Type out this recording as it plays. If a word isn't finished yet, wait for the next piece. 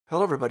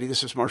Hello, everybody.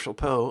 This is Marshall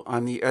Poe.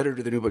 I'm the editor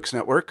of the New Books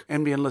Network.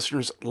 NBN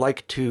listeners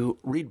like to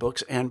read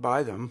books and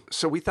buy them.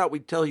 So we thought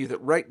we'd tell you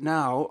that right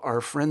now, our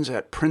friends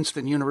at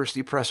Princeton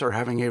University Press are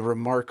having a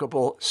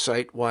remarkable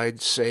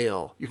site-wide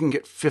sale. You can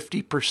get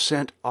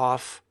 50%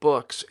 off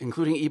books,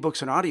 including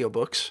ebooks and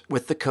audiobooks,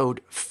 with the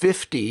code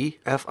 50,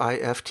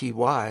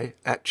 F-I-F-T-Y,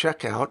 at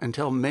checkout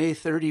until May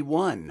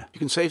 31. You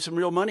can save some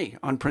real money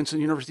on Princeton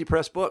University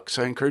Press books.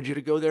 I encourage you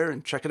to go there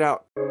and check it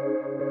out.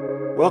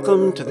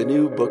 Welcome to the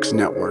New Books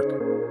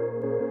Network.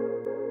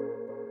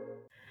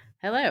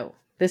 Hello,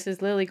 this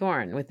is Lily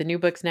Gorn with the New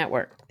Books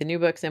Network, the New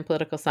Books in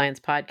Political Science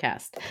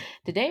podcast.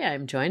 Today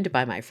I'm joined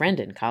by my friend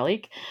and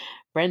colleague,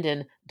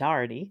 Brendan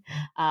Doherty,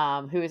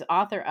 who is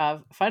author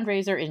of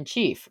Fundraiser in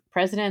Chief,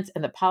 Presidents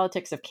and the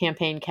Politics of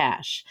Campaign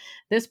Cash.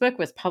 This book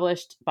was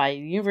published by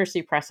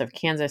University Press of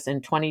Kansas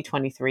in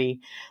 2023,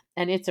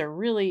 and it's a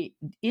really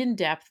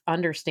in-depth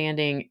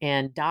understanding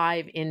and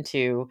dive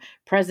into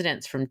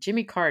presidents from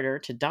Jimmy Carter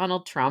to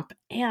Donald Trump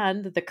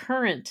and the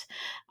current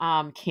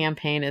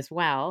campaign as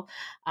well,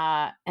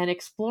 and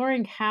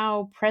exploring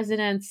how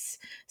presidents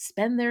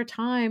spend their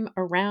time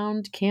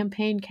around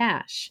campaign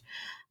cash.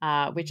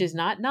 Which is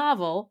not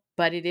novel,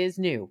 but it is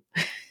new,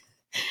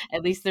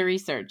 at least the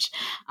research.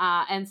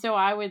 And so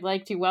I would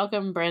like to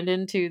welcome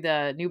Brendan to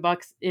the New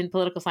Books in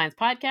Political Science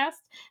podcast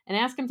and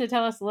ask him to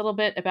tell us a little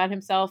bit about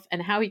himself and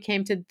how he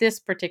came to this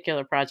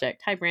particular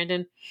project. Hi,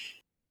 Brendan.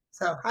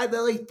 So, hi,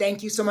 Lily.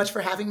 Thank you so much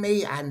for having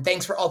me. And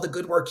thanks for all the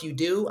good work you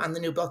do on the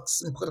New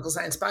Books in Political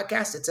Science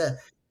podcast. It's a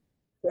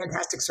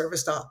fantastic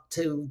service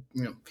to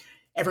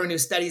everyone who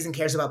studies and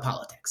cares about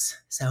politics.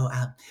 So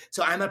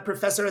I'm a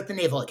professor at the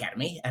Naval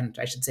Academy, and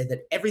I should say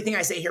that everything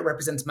I say here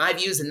represents my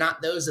views and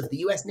not those of the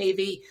U.S.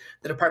 Navy,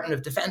 the Department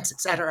of Defense,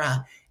 et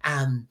cetera.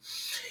 And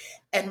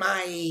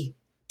my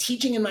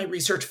teaching and my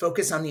research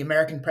focus on the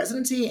American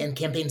presidency and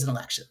campaigns and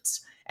elections.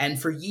 And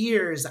for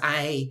years,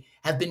 I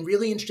have been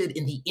really interested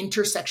in the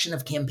intersection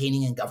of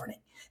campaigning and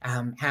governing.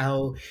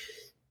 How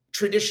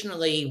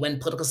traditionally, when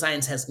political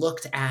science has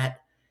looked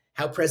at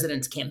how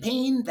presidents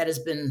campaign, that has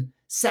been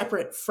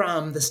separate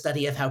from the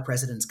study of how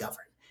presidents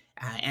govern.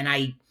 And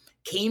I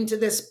came to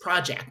this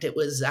project. It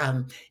was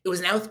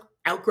an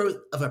outgrowth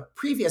of a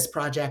previous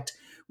project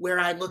where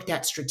I looked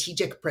at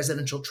strategic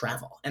presidential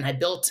travel. And I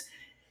built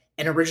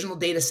an original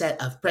data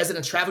set of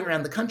presidents traveling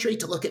around the country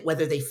to look at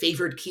whether they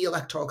favored key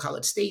electoral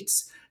college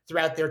states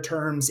throughout their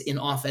terms in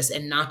office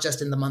and not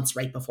just in the months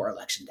right before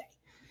Election Day.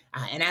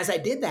 And as I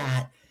did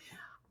that,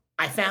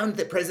 I found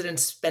that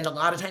presidents spend a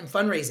lot of time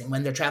fundraising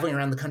when they're traveling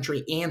around the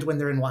country and when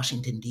they're in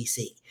Washington,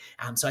 D.C.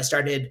 So I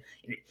started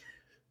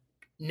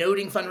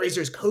noting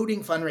fundraisers,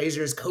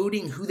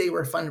 coding who they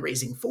were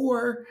fundraising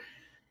for.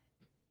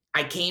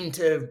 I came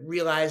to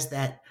realize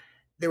that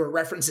there were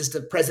references to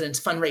presidents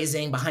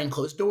fundraising behind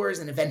closed doors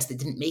and events that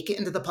didn't make it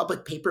into the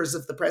public papers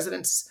of the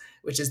presidents,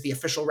 which is the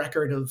official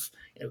record of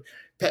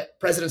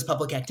presidents'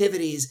 public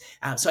activities.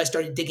 So I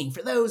started digging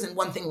for those, and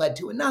one thing led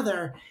to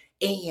another.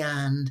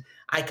 And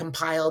I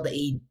compiled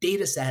a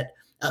data set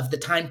of the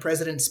time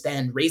presidents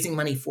spend raising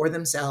money for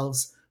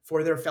themselves,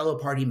 for their fellow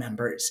party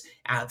members,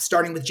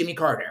 starting with Jimmy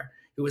Carter,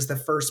 who was the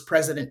first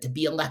president to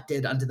be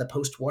elected under the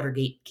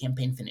post-Watergate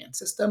campaign finance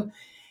system.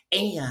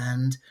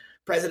 And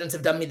presidents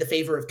have done me the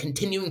favor of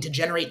continuing to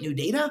generate new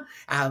data.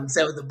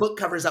 So the book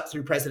covers up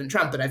through President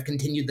Trump, but I've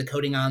continued the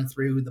coding on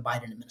through the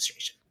Biden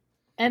administration.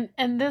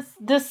 And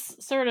this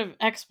sort of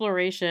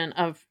exploration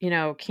of,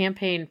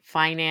 campaign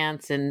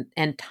finance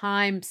and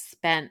time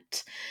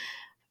spent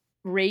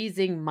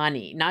raising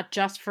money, not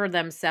just for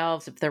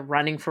themselves if they're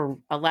running for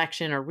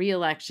election or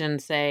re-election,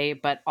 say,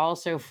 but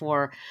also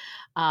for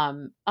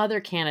other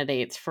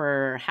candidates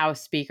for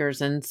House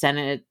speakers and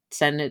senators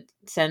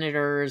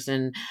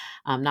and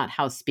not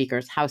House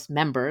speakers, House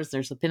members.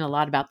 There's been a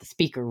lot about the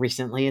speaker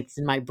recently. It's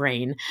in my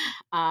brain.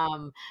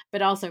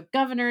 But also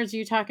governors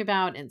you talk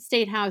about and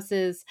state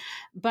houses.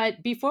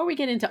 But before we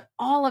get into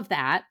all of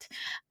that,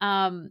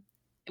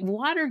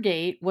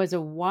 Watergate was a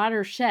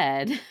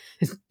watershed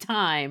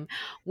time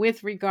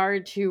with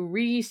regard to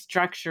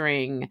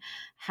restructuring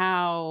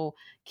how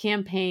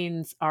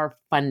campaigns are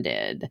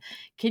funded.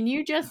 Can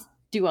you just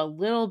do a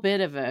little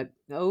bit of an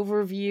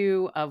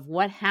overview of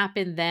what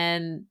happened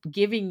then,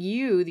 giving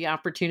you the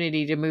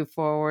opportunity to move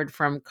forward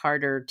from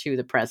Carter to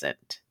the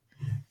present?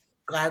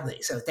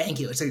 Gladly. So thank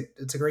you. It's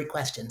a great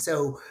question.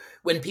 So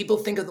when people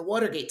think of the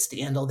Watergate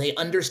scandal, they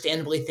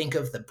understandably think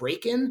of the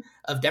break-in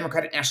of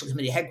Democratic National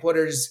Committee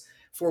headquarters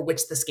for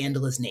which the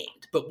scandal is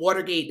named. But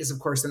Watergate is, of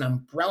course, an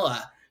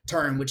umbrella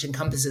term which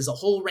encompasses a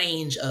whole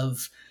range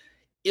of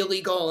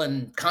illegal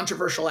and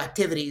controversial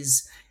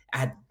activities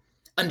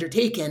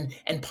undertaken,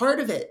 and part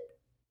of it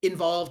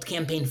involved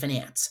campaign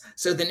finance.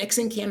 So the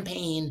Nixon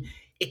campaign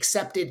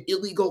accepted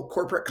illegal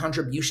corporate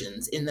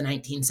contributions in the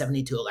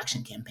 1972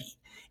 election campaign.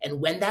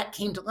 And when that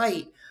came to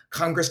light,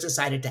 Congress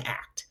decided to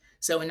act.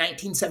 So in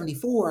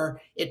 1974,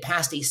 it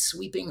passed a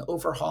sweeping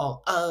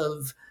overhaul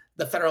of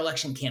the Federal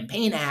Election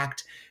Campaign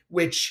Act,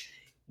 which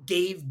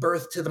gave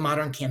birth to the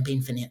modern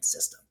campaign finance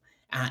system.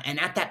 And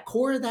at that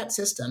core of that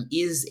system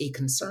is a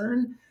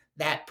concern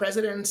that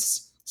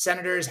presidents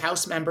senators,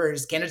 House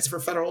members, candidates for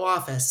federal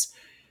office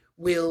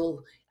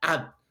will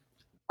are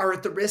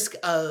at the risk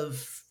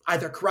of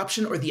either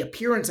corruption or the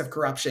appearance of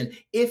corruption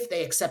if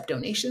they accept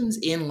donations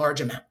in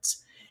large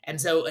amounts. And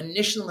so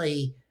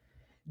initially,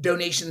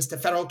 donations to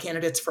federal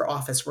candidates for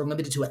office were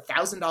limited to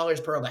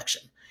 $1,000 per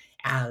election.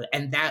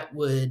 And that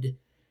would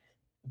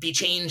be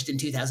changed in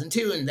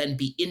 2002 and then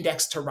be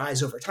indexed to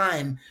rise over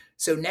time.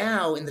 So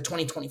now in the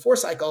 2024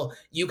 cycle,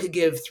 you could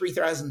give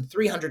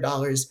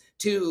 $3,300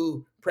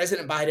 to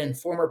President Biden,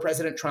 former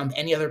President Trump,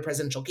 any other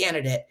presidential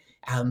candidate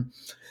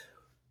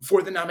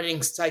for the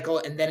nominating cycle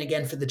and then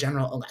again for the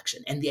general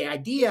election. And the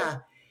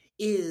idea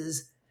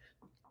is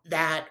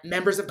that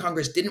members of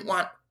Congress didn't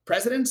want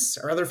presidents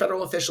or other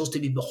federal officials to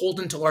be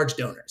beholden to large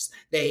donors.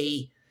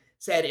 They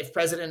said if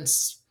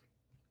presidents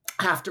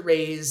have to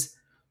raise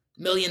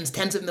millions,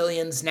 tens of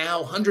millions,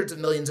 now hundreds of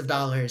millions of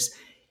dollars,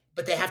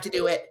 but they have to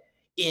do it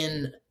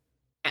in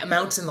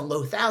amounts in the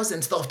low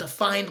thousands, they'll have to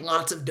find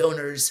lots of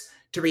donors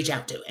to reach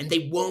out to, and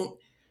they won't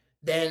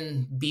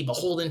then be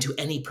beholden to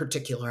any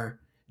particular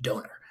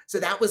donor. So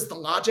that was the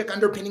logic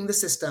underpinning the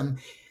system.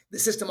 The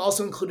system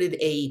also included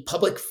a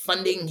public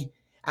funding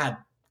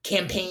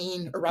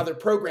campaign, or rather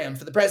program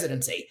for the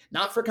presidency,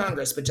 not for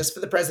Congress, but just for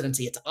the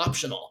presidency. It's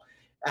optional.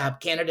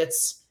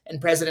 Candidates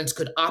and presidents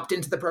could opt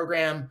into the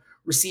program,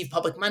 receive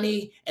public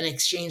money, and in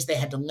exchange, they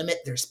had to limit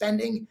their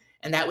spending.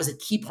 And that was a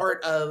key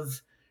part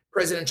of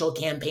presidential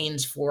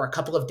campaigns for a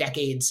couple of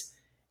decades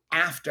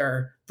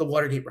after the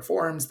Watergate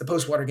reforms, the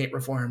post-Watergate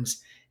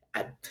reforms.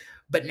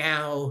 But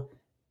now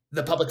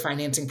the public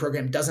financing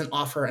program doesn't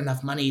offer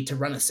enough money to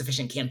run a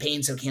sufficient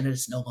campaign, so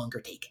candidates no longer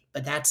take it.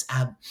 But that's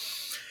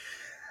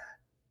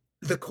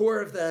the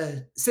core of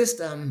the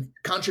system,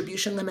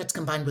 contribution limits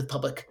combined with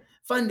public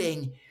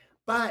funding.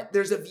 But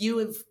there's a view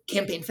of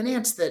campaign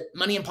finance that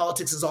money in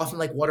politics is often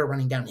like water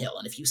running downhill.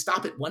 And if you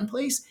stop at one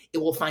place, it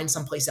will find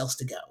someplace else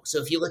to go.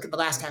 So if you look at the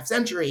last half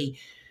century,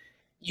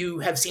 you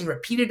have seen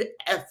repeated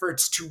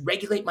efforts to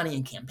regulate money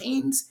in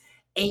campaigns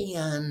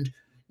and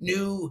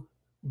new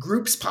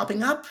groups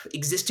popping up,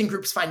 existing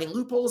groups finding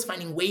loopholes,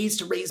 finding ways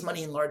to raise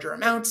money in larger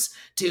amounts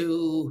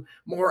to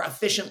more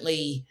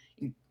efficiently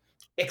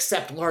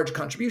accept large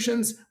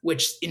contributions,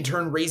 which in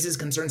turn raises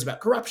concerns about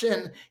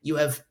corruption. You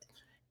have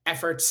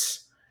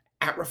efforts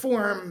at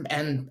reform,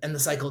 and the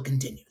cycle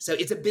continues. So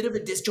it's a bit of a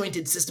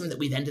disjointed system that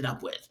we've ended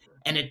up with.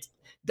 And it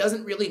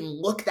doesn't really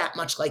look that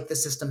much like the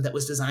system that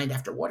was designed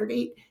after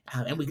Watergate.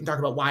 And we can talk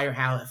about why or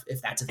how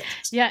if that's of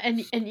interest. Yeah,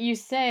 and you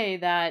say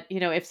that,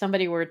 if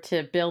somebody were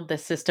to build the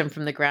system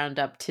from the ground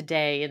up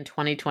today in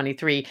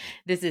 2023,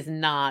 this is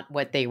not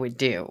what they would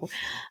do,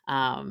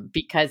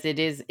 because it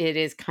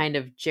is kind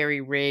of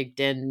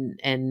jerry-rigged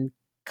and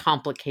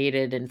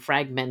complicated and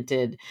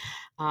fragmented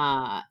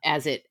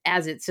as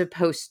it's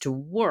supposed to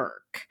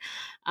work.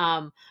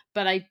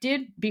 But I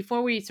did,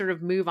 before we sort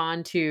of move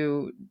on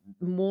to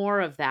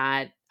more of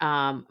that,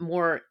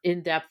 more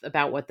in depth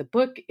about what the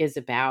book is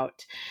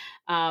about,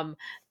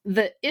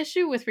 the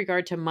issue with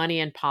regard to money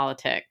in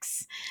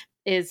politics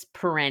is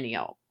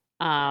perennial.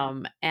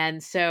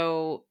 And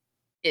so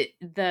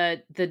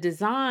the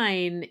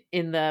design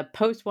in the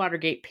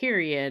post-Watergate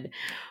period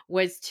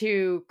was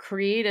to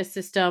create a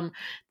system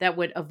that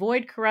would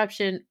avoid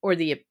corruption or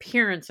the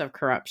appearance of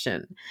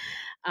corruption.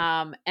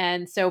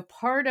 And so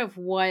part of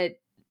what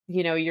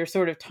you're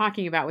sort of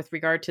talking about with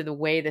regard to the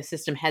way the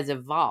system has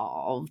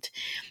evolved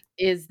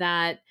is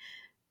that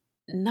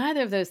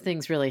neither of those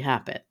things really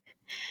happen.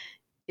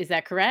 Is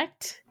that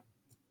correct?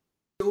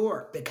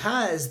 Sure,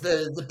 because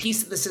the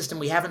piece of the system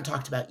we haven't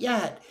talked about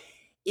yet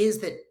is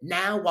that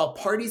now, while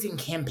parties and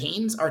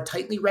campaigns are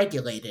tightly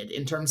regulated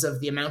in terms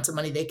of the amounts of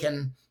money they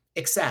can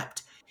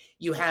accept,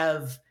 you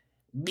have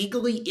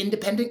legally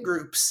independent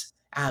groups.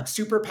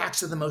 Super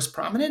PACs are the most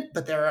prominent,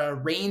 but there are a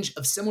range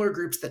of similar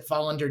groups that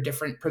fall under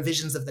different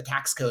provisions of the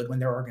tax code when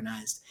they're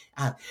organized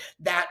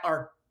that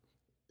are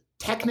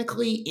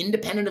technically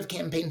independent of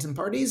campaigns and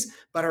parties,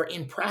 but are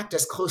in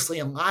practice closely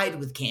allied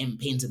with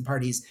campaigns and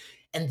parties.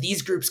 And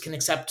these groups can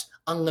accept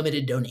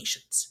unlimited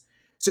donations.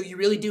 So you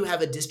really do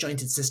have a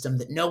disjointed system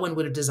that no one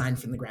would have designed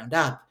from the ground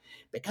up,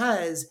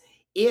 because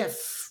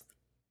if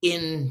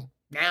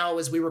now,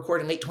 as we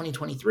record in late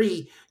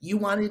 2023, you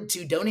wanted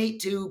to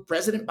donate to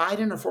President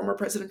Biden or former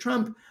President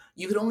Trump,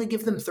 you could only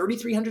give them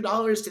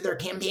 $3,300 to their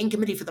campaign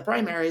committee for the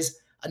primaries,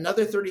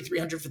 another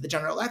 $3,300 for the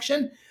general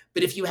election.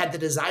 But if you had the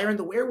desire and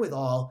the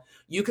wherewithal,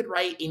 you could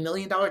write $1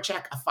 million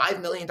check, a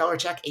 $5 million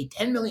check, a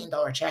 $10 million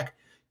check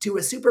to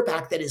a super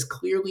PAC that is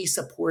clearly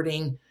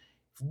supporting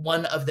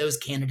one of those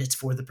candidates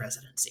for the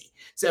presidency.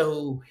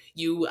 So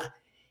you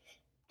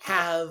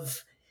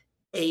have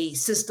a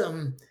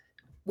system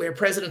where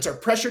presidents are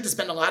pressured to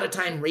spend a lot of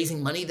time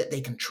raising money that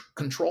they can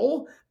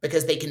control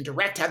because they can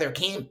direct how their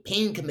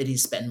campaign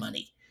committees spend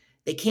money.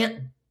 They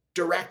can't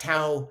direct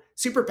how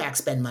super PACs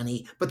spend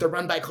money, but they're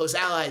run by close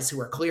allies who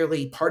are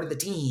clearly part of the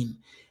team.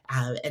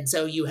 And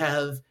so you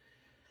have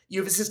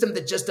a system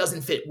that just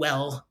doesn't fit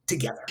well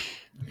together.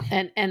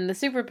 And the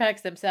super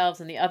PACs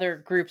themselves and the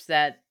other groups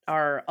that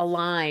are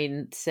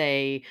aligned,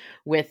 say,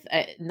 with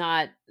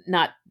not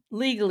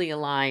legally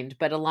aligned,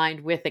 but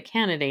aligned with a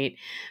candidate.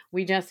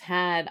 We just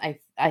had,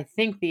 I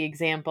think, the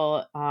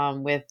example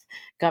with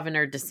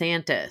Governor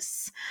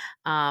DeSantis,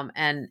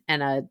 and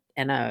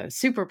a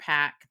super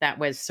PAC that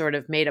was sort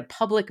of made a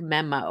public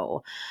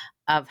memo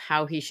of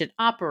how he should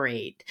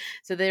operate.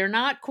 So they're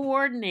not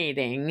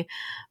coordinating,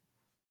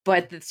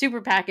 but the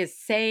super PAC is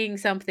saying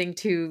something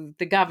to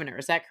the governor.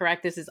 Is that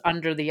correct? This is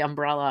under the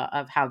umbrella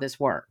of how this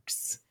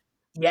works.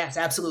 Yes,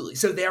 absolutely.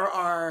 So there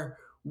are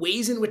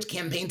ways in which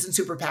campaigns and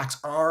super PACs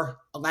are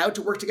allowed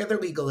to work together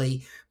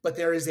legally, but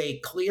there is a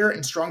clear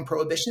and strong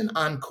prohibition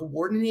on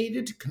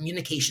coordinated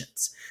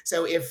communications.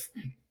 So if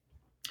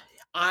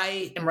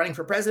I am running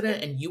for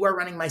president and you are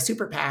running my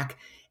super PAC,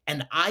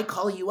 and I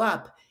call you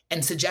up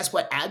and suggest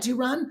what ads you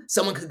run,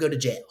 someone could go to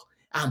jail.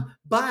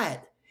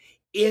 But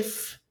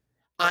if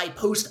I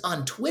post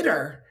on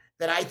Twitter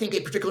that I think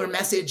a particular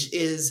message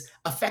is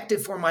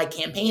effective for my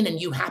campaign, and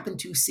you happen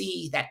to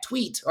see that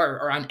tweet,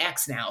 or on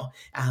X now,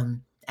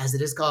 as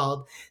it is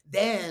called,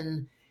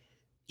 then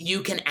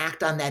you can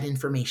act on that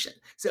information.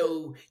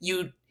 So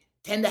you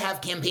tend to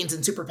have campaigns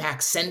and super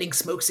PACs sending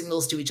smoke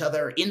signals to each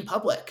other in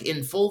public,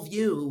 in full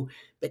view,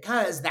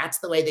 because that's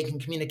the way they can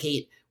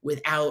communicate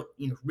without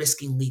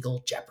risking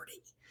legal jeopardy.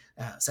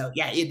 So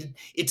yeah,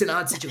 it's an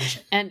odd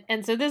situation.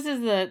 And so this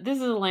is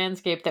the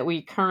landscape that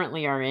we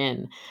currently are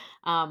in.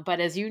 But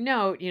as you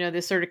note,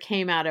 this sort of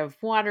came out of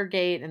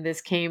Watergate, and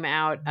this came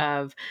out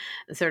of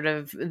sort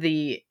of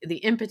the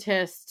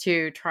impetus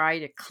to try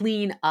to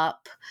clean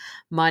up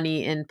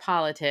money in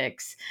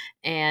politics.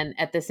 And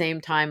at the same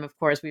time, of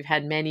course, we've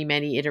had many,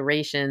 many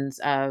iterations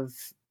of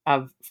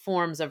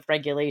forms of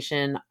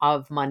regulation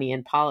of money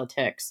in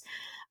politics.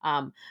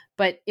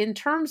 But in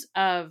terms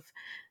of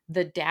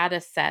the data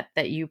set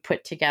that you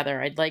put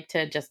together, I'd like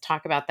to just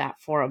talk about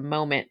that for a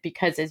moment,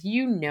 because as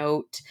you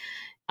note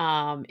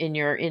in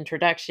your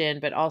introduction,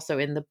 but also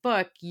in the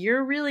book,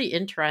 you're really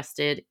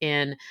interested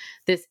in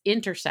this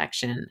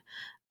intersection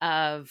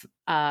of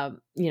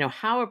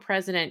how a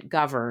president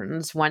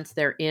governs once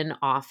they're in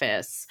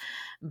office,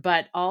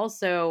 but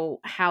also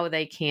how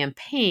they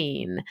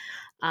campaign.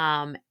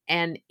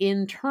 And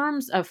in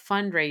terms of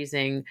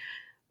fundraising,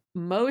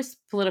 most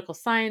political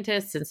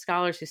scientists and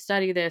scholars who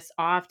study this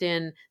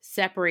often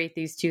separate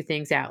these two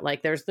things out.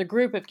 Like there's the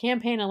group of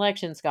campaign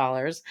election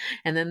scholars,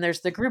 and then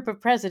there's the group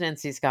of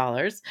presidency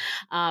scholars.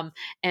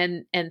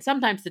 And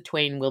sometimes the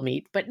twain will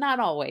meet, but not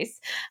always.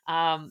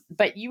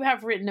 But you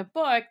have written a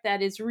book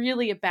that is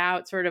really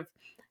about sort of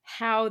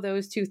how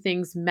those two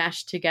things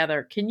mesh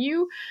together. Can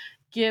you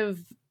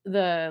give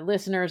the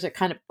listeners a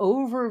kind of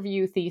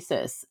overview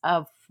thesis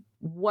of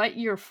what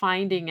you're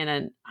finding and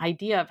an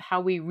idea of how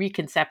we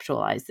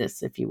reconceptualize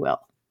this, if you will?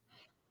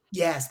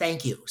 Yes,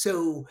 thank you.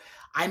 So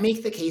I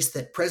make the case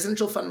that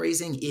presidential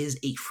fundraising is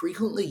a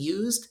frequently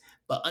used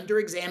but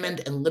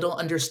underexamined and little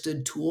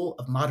understood tool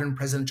of modern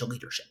presidential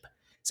leadership.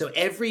 So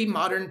every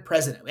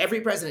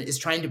president is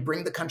trying to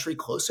bring the country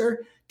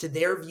closer to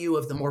their view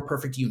of the more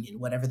perfect union,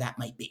 whatever that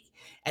might be.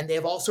 And they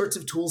have all sorts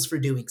of tools for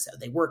doing so.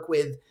 They work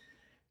with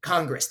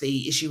Congress,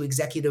 they issue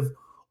executive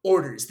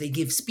orders, they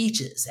give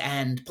speeches,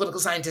 and political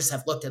scientists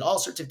have looked at all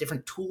sorts of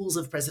different tools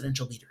of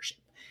presidential leadership.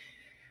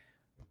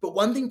 But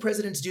one thing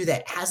presidents do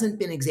that hasn't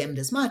been examined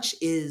as much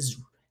is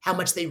how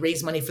much they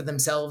raise money for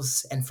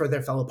themselves and for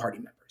their fellow party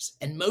members.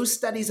 And most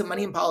studies of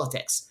money in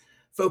politics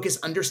focus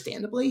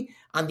understandably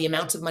on the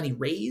amounts of money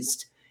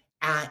raised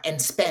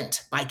and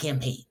spent by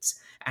campaigns.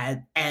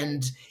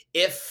 And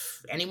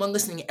if anyone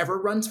listening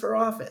ever runs for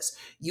office,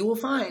 you will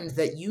find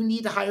that you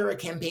need to hire a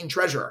campaign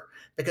treasurer,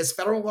 because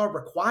federal law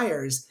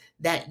requires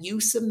that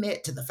you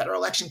submit to the Federal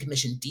Election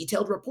Commission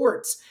detailed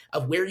reports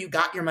of where you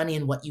got your money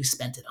and what you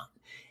spent it on.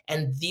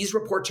 And these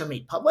reports are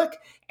made public,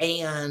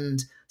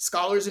 and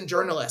scholars and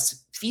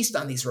journalists feast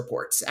on these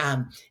reports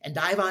and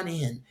dive on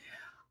in.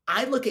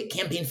 I look at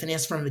campaign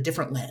finance from a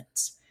different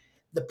lens.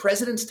 The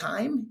president's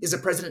time is a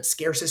president's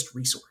scarcest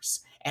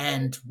resource.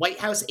 And White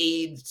House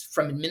aides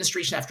from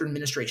administration after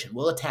administration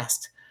will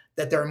attest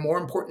that there are more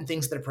important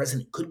things that a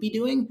president could be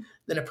doing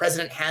than a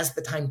president has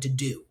the time to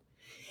do.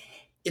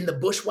 In the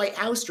Bush White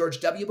House, George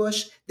W.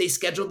 Bush, they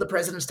scheduled the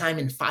president's time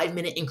in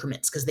 5-minute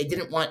increments because they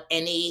didn't want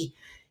any,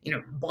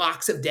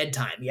 blocks of dead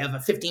time. You have a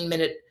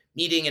 15-minute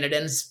meeting and it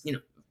ends,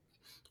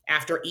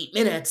 after 8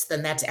 minutes,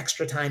 then that's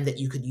extra time that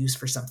you could use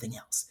for something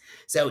else.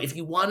 So if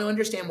you want to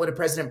understand what a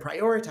president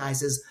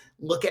prioritizes,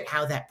 look at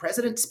how that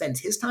president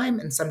spends his time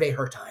and someday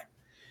her time.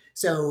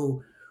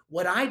 So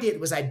what I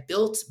did was I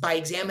built, by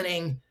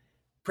examining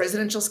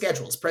presidential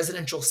schedules,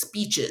 presidential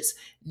speeches,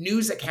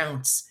 news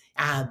accounts,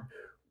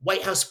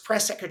 White House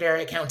press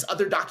secretary accounts,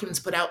 other documents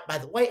put out by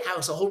the White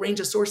House, a whole range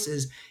of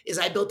sources, is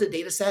I built a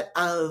data set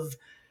of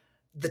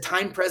the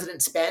time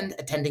presidents spend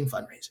attending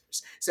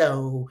fundraisers.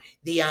 So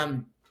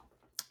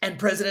and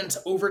presidents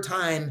over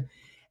time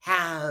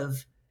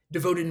have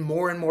devoted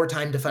more and more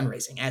time to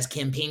fundraising as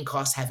campaign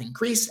costs have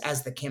increased,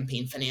 as the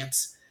campaign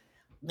finance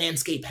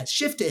landscape has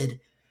shifted.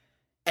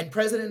 And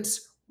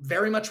presidents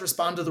very much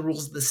respond to the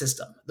rules of the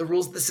system. The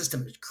rules of the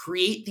system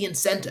create the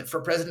incentive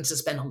for presidents to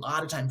spend a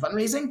lot of time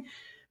fundraising,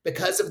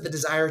 because of the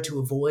desire to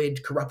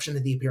avoid corruption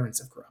and the appearance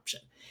of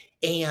corruption.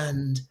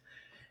 And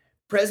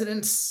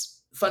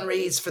presidents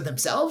fundraise for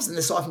themselves, and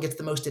this often gets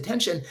the most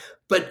attention,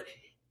 but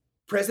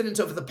presidents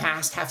over the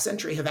past half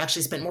century have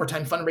actually spent more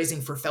time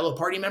fundraising for fellow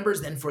party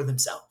members than for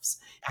themselves.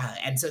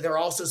 And so they're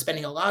also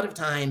spending a lot of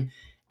time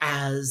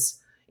as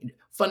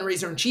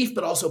fundraiser in chief,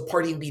 but also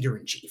party leader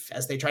in chief,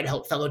 as they try to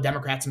help fellow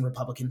Democrats and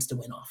Republicans to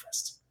win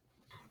office.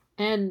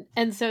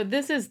 And so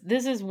this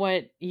is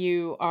what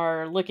you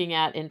are looking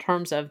at in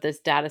terms of this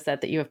data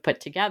set that you have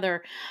put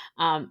together.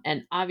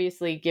 And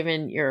obviously,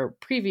 given your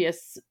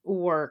previous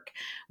work,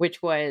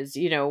 which was,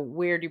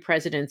 where do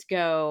presidents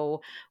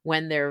go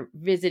when they're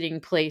visiting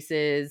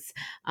places?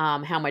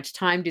 How much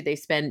time do they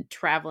spend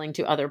traveling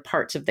to other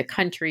parts of the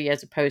country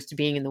as opposed to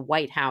being in the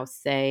White House,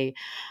 say,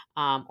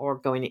 or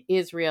going to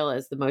Israel,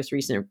 as the most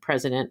recent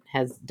president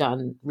has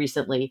done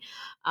recently.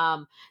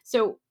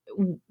 So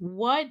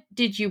what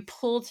did you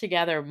pull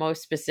together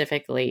most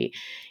specifically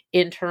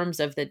in terms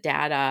of the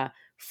data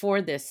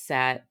for this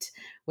set,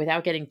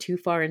 without getting too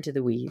far into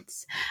the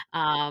weeds,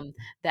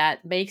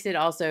 that makes it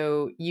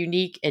also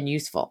unique and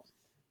useful?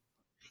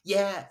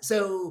 Yeah,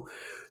 so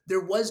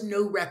there was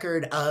no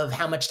record of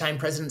how much time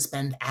presidents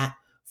spend at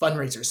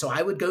fundraisers. So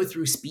I would go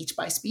through speech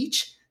by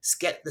speech,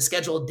 the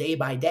schedule day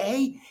by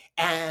day,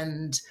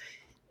 and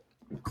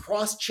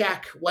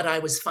cross-check what I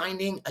was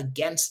finding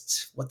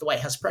against what the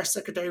White House press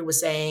secretary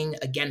was saying,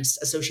 against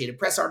Associated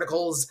Press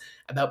articles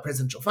about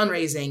presidential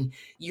fundraising,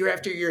 year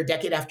after year,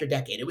 decade after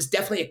decade. It was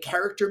definitely a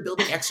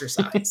character-building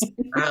exercise.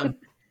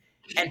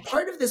 And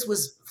part of this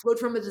flowed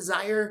from a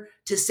desire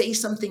to say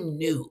something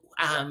new.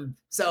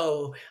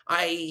 So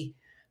I'm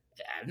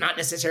not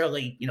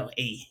necessarily,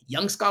 a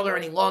young scholar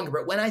any longer,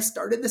 but when I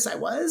started this, I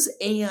was.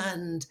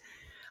 And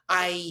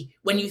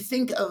when you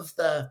think of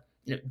the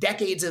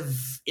decades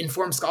of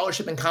informed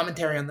scholarship and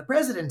commentary on the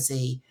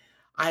presidency,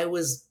 I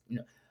was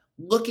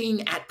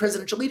looking at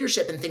presidential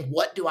leadership and think,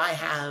 what do I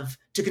have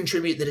to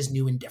contribute that is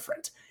new and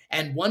different?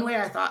 And one way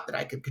I thought that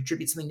I could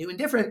contribute something new and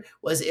different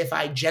was if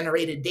I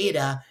generated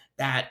data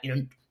that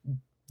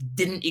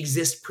didn't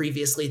exist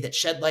previously, that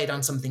shed light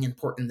on something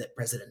important that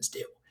presidents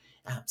do.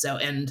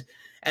 And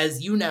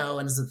as you know,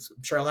 and as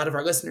I'm sure a lot of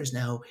our listeners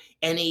know,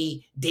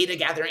 any data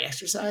gathering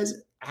exercise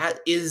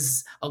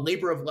is a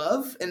labor of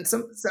love. And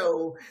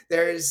so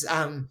there's,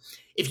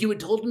 if you had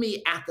told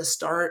me at the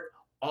start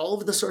all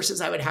of the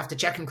sources I would have to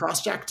check and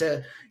cross-check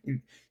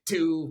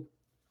to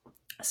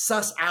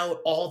suss out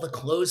all the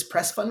closed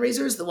press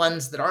fundraisers, the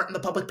ones that aren't in the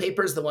public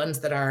papers, the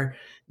ones that are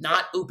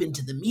not open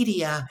to the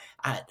media,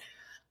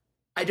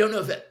 I don't know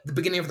if at the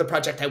beginning of the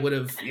project I would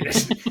have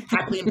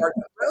happily embarked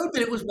on the road,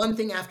 but it was one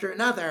thing after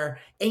another.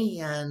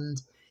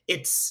 And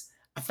it's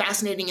a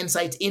fascinating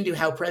insight into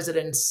how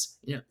presidents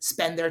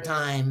spend their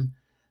time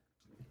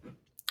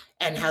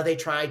and how they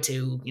try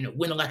to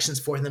win elections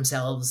for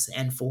themselves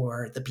and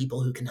for the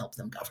people who can help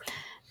them govern.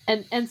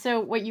 And so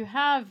what you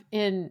have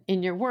in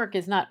your work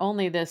is not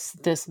only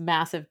this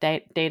massive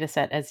data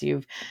set, as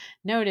you've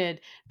noted,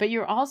 but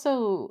you're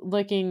also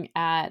looking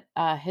at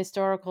a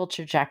historical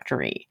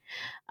trajectory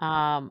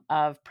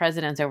of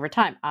presidents over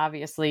time.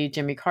 Obviously,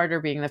 Jimmy Carter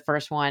being the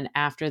first one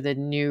after the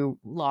new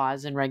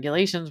laws and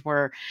regulations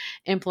were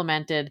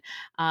implemented.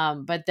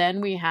 But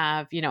then we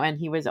have, and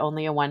he was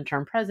only a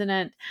one-term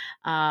president.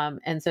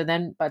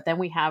 But then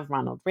we have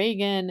Ronald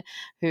Reagan,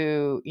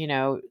 who,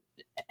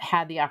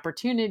 had the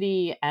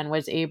opportunity and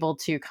was able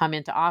to come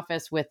into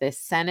office with a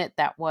Senate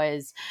that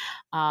was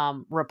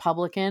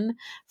Republican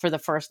for the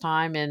first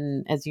time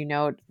in, as you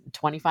know,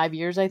 25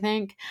 years, I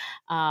think.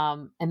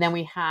 And then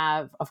we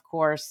have, of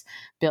course,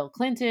 Bill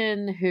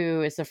Clinton,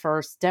 who is the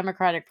first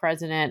Democratic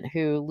president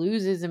who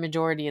loses a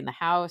majority in the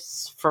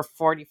House for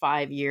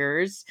 45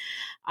 years.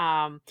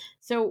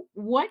 So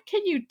what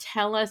can you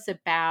tell us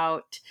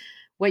about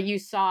what you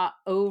saw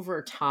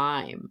over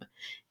time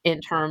in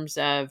terms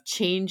of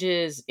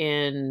changes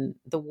in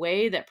the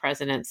way that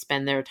presidents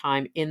spend their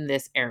time in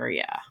this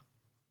area?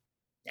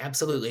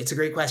 Absolutely. It's a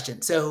great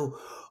question. So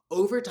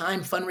over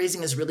time,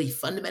 fundraising has really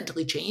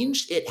fundamentally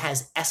changed. It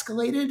has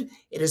escalated.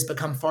 It has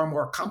become far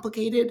more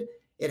complicated.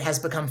 It has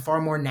become far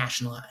more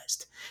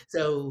nationalized.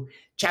 So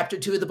chapter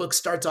 2 of the book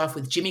starts off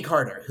with Jimmy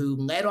Carter, who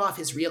led off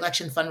his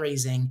reelection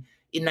fundraising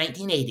in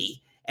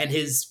 1980, and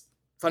his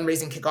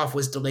fundraising kickoff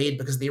was delayed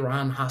because of the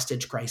Iran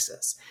hostage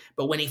crisis.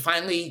 But when he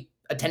finally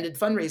attended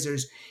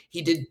fundraisers,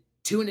 he did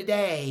 2 in a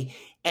day,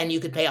 and you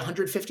could pay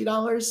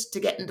 $150 to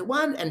get into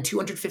one and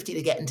 $250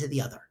 to get into the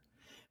other.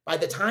 By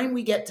the time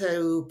we get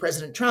to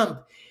President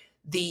Trump,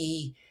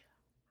 the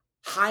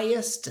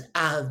highest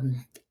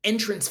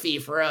entrance fee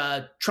for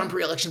a Trump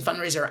reelection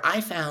fundraiser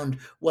I found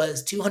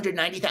was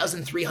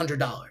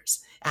 $290,300.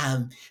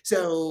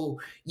 So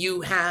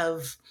you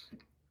have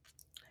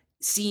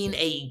seen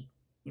a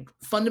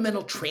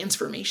fundamental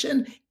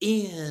transformation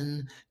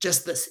in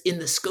just this, in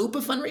the scope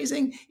of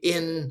fundraising,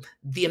 in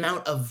the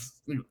amount of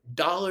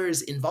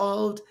dollars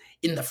involved,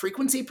 in the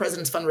frequency.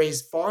 Presidents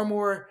fundraise far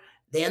more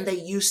than they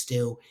used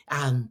to.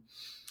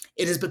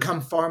 It has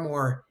become far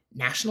more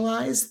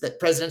nationalized,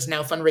 that presidents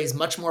now fundraise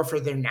much more for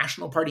their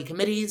national party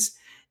committees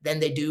than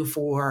they do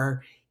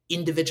for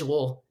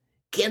individual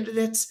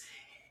candidates.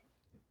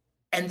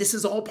 And this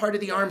is all part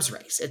of the arms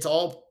race. It's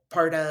all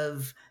part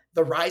of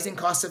the rising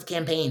costs of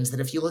campaigns, that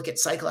if you look at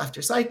cycle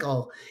after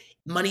cycle,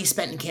 money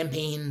spent in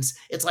campaigns,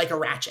 it's like a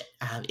ratchet.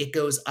 It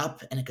goes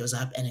up and it goes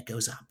up and it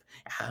goes up.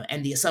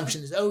 And the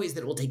assumption is always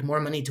that it will take more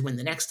money to win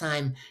the next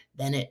time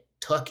than it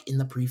took in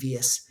the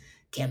previous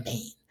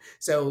campaign.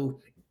 So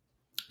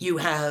you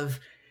have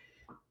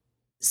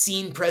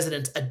seen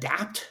presidents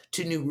adapt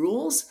to new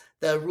rules.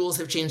 The rules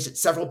have changed at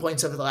several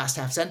points over the last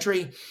half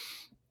century.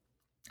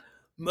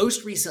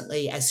 Most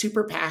recently, as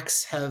super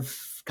PACs have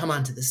come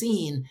onto the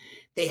scene,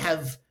 they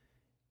have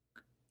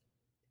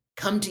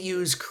come to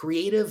use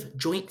creative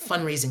joint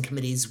fundraising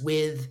committees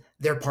with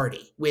their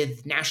party,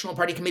 with national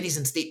party committees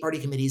and state party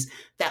committees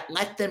that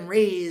let them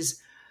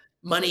raise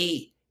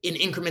money in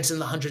increments in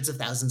the hundreds of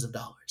thousands of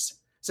dollars.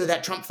 So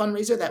that Trump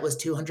fundraiser, that was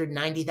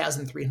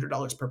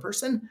 $290,300 per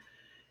person.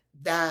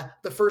 The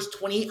first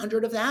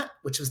 $2,800 of that,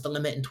 which was the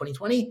limit in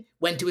 2020,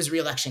 went to his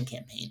reelection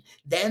campaign.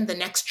 Then the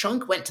next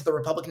chunk went to the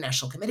Republican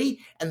National Committee,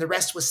 and the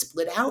rest was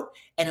split out,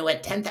 and it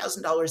went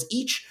 $10,000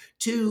 each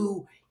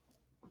to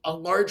a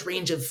large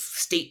range of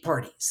state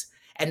parties.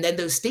 And then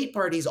those state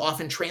parties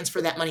often transfer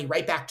that money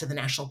right back to the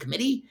National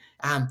Committee,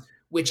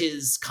 which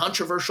is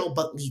controversial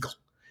but legal.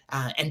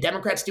 And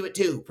Democrats do it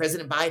too.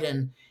 President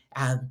Biden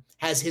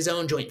has his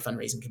own joint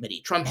fundraising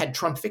committee. Trump had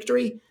Trump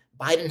Victory.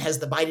 Biden has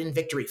the Biden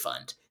Victory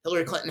Fund.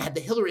 Hillary Clinton had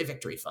the Hillary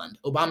Victory Fund.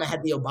 Obama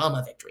had the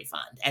Obama Victory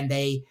Fund. And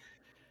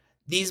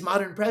these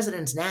modern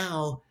presidents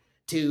now,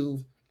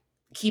 to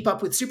keep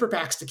up with super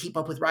PACs, to keep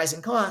up with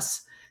rising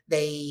costs,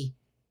 they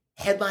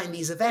headline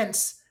these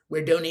events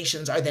where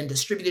donations are then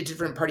distributed to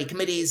different party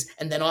committees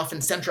and then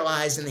often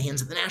centralized in the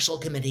hands of the National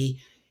Committee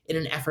in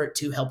an effort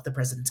to help the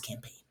president's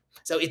campaign.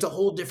 So it's a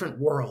whole different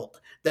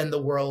world than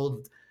the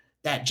world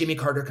that Jimmy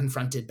Carter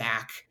confronted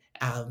back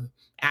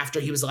after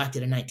he was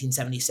elected in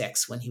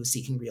 1976 when he was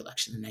seeking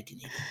re-election in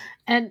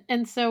 1980.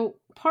 And so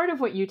part of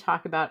what you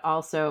talk about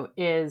also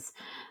is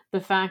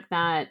the fact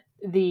that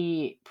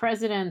the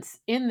presidents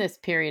in this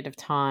period of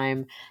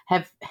time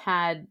have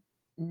had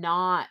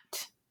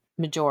not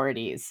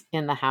majorities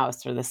in the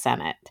House or the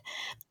Senate,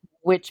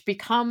 which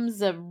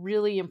becomes a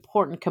really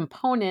important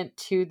component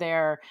to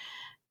their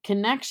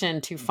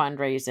connection to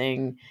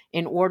fundraising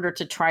in order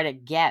to try to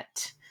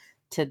get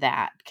to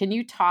that. Can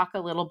you talk a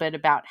little bit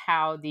about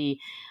how the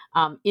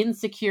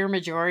insecure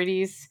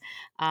majorities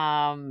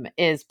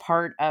is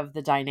part of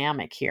the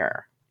dynamic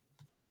here?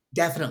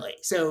 Definitely.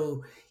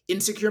 So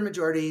Insecure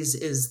Majorities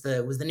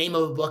was the name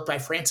of a book by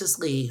Frances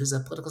Lee, who's a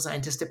political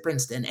scientist at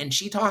Princeton. And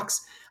she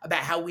talks about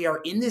how we are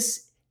in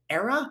this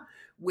era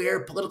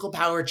where political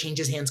power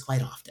changes hands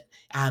quite often.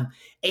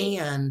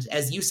 And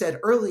as you said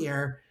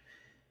earlier,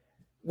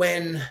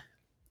 when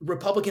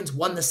Republicans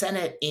won the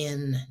Senate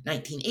in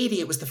 1980,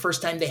 it was the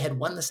first time they had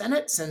won the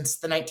Senate since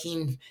the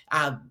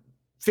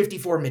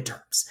 1954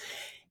 midterms.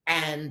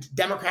 And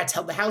Democrats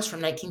held the House from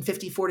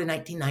 1954 to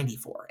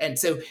 1994. And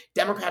so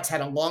Democrats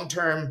had a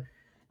long-term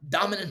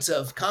dominance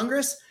of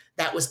Congress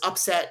that was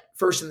upset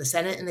first in the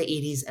Senate in the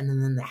 80s and then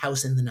in the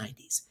House in the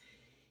 90s.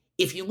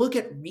 If you look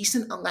at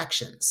recent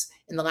elections,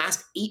 in the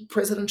last 8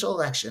 presidential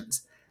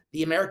elections,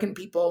 the American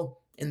people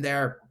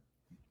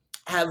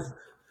have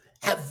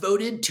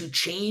voted to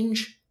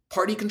change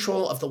party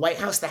control of the White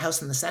House, the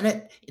House, and the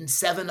Senate in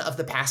 7 of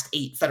the past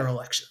 8 federal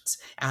elections.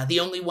 The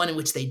only one in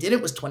which they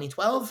didn't was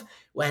 2012,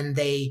 when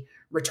they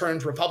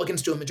returned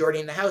Republicans to a majority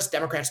in the House,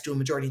 Democrats to a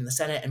majority in the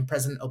Senate, and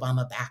President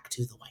Obama back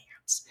to the White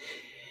House.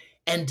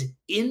 And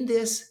in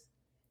this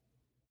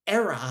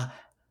era,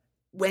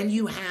 when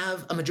you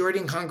have a majority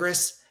in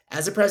Congress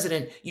as a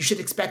president, you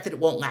should expect that it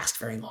won't last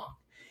very long.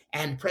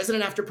 And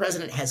president after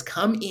president has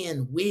come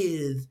in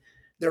with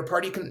their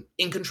party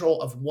in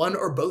control of one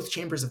or both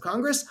chambers of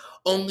Congress,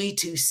 only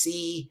to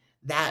see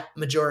that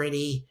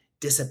majority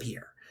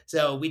disappear.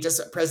 So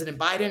President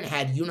Biden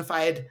had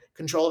unified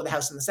control of the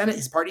House and the Senate.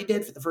 His party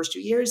did for the first 2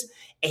 years,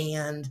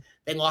 and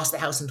they lost the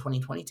House in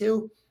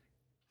 2022.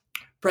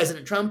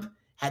 President Trump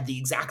had the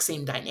exact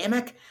same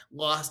dynamic,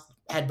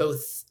 had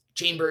both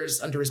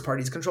chambers under his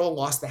party's control,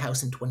 lost the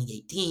House in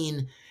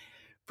 2018.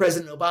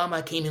 President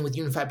Obama came in with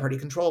unified party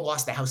control,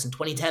 lost the House in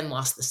 2010,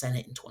 lost the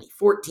Senate in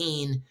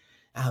 2014,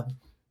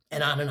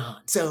 and on and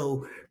on.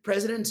 So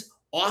presidents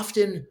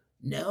often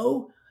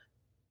know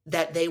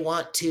that they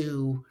want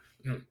to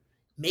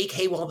make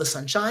hay while the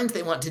sun shines.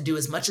 They want to do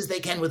as much as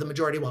they can with a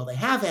majority while they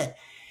have it.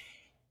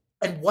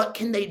 And what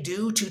can they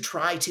do to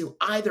try to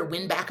either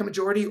win back a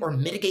majority or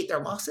mitigate their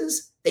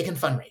losses? They can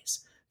fundraise,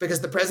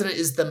 because the president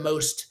is the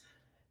most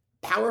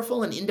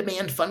powerful and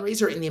in-demand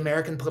fundraiser in the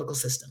American political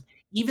system.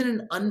 Even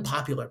an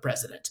unpopular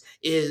president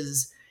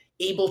is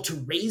able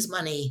to raise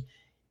money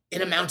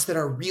in amounts that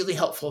are really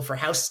helpful for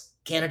House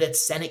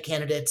candidates, Senate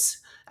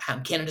candidates,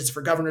 candidates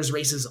for governor's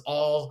races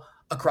all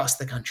across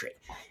the country.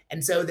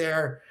 And so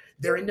they're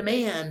in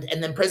demand,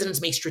 and then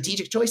presidents make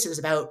strategic choices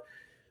about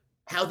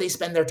how they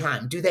spend their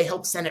time. Do they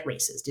help Senate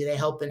races? Do they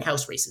help in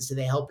House races? Do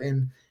they help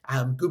in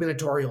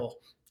gubernatorial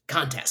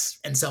contests,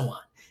 and so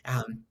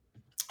on?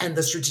 and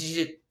the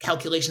strategic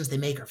calculations they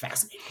make are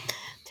fascinating.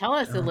 Tell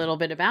us a little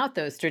bit about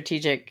those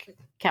strategic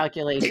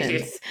calculations. Tell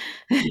us a little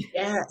bit about those strategic calculations.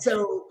 Yeah.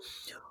 So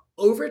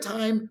over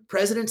time,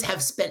 presidents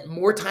have spent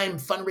more time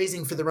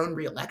fundraising for their own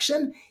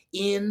reelection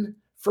in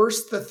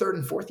first, the third,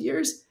 and fourth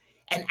years.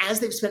 And as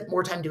they've spent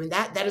more time doing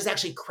that, that has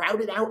actually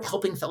crowded out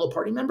helping fellow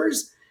party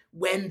members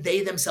when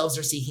they themselves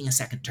are seeking a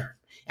second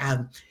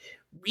term.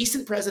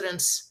 Recent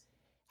presidents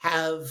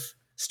have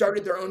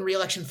started their own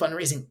reelection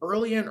fundraising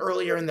earlier and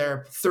earlier in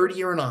their third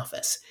year in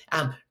office.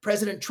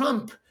 President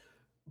Trump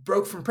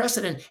broke from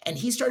precedent, and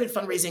he started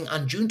fundraising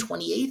on June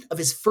 28th of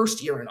his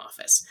first year in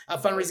office,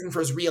 fundraising for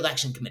his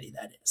reelection committee,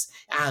 that is.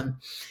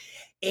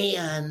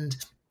 And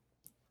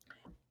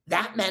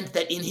that meant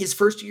that in his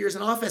first years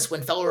in office,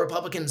 when fellow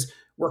Republicans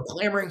were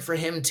clamoring for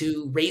him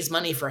to raise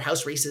money for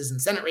House races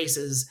and Senate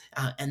races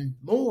and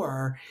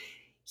more,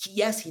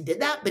 yes, he did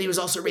that, but he was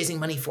also raising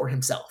money for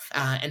himself.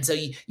 And so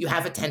you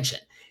have a tension.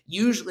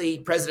 Usually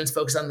presidents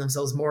focus on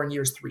themselves more in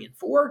years 3 and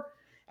 4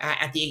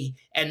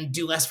 and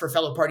do less for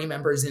fellow party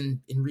members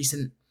in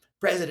recent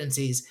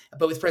presidencies.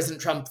 But with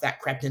President Trump, that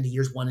crept into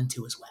years 1 and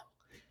 2 as well.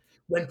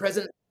 When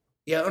president,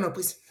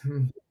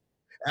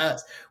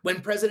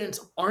 when presidents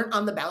aren't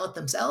on the ballot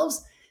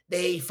themselves,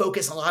 they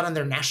focus a lot on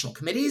their national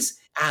committees.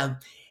 And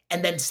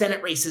then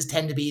Senate races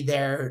tend to be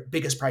their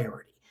biggest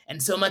priority.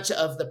 And so much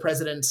of the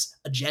president's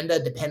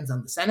agenda depends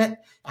on the Senate,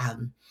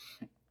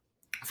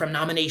 from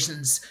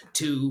nominations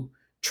to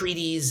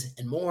treaties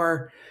and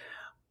more.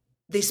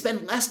 They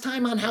spend less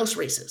time on House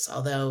races,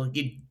 although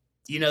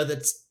you know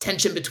the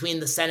tension between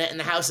the Senate and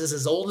the House is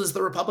as old as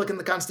the Republic and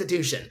the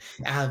Constitution.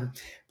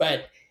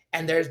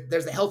 And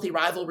there's a healthy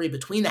rivalry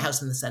between the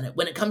House and the Senate.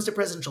 When it comes to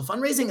presidential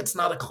fundraising, it's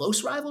not a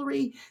close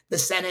rivalry. The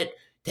Senate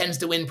tends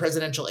to win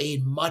presidential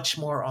aid much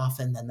more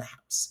often than the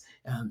House.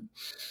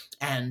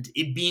 And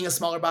it being a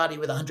smaller body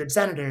with 100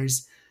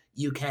 senators,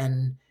 you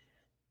can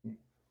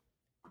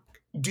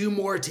do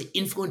more to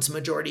influence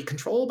majority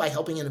control by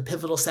helping in a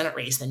pivotal Senate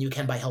race than you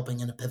can by helping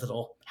in a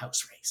pivotal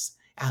House race.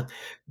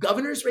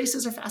 Governor's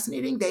races are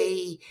fascinating.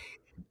 They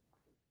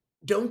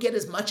don't get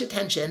as much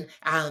attention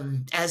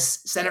as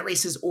Senate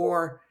races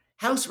or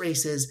House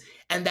races,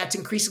 and that's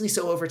increasingly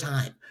so over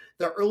time.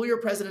 The earlier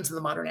presidents of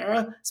the modern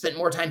era spent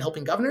more time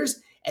helping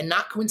governors, and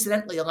not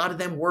coincidentally, a lot of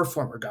them were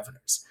former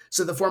governors.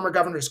 So the former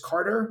governors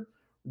Carter,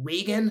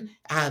 Reagan,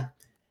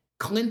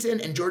 Clinton,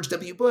 and George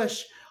W.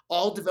 Bush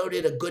all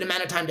devoted a good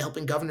amount of time to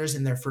helping governors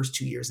in their first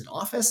 2 years in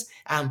office,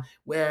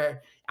 whereas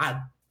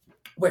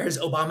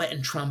Obama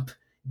and Trump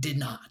did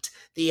not.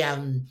 The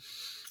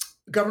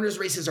governor's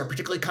races are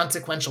particularly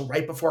consequential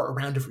right before a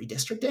round of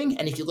redistricting.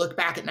 And if you look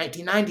back at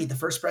 1990, the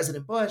first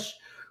President Bush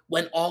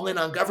went all in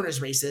on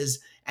governor's races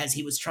as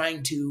he was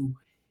trying to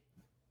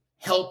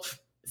help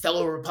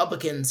fellow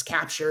Republicans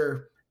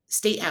capture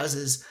state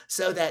houses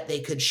so that they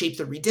could shape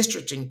the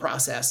redistricting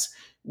process,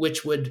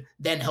 which would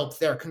then help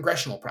their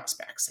congressional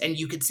prospects. And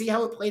you could see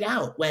how it played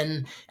out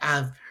when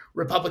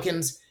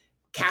Republicans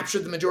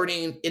captured the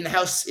majority in the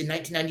House in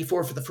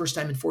 1994 for the first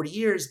time in 40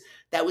 years.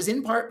 That was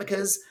in part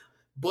because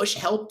Bush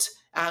helped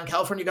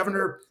California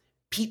Governor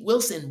Pete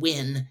Wilson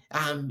win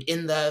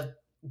in the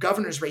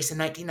governor's race in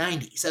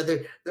 1990. So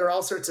there are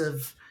all sorts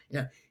of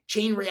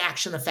chain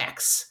reaction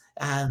effects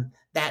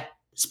that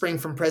spring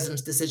from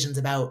presidents' decisions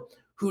about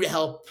who to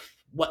help,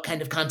 what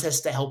kind of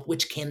contests to help,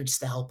 which candidates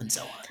to help, and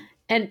so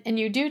on. And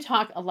you do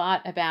talk a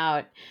lot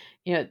about,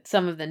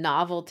 some of the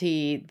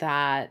novelty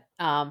that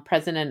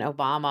President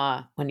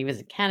Obama, when he was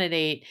a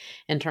candidate,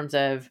 in terms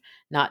of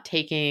not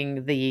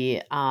taking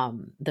the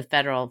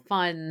federal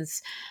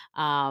funds,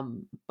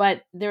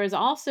 but there is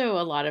also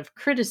a lot of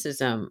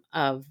criticism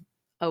of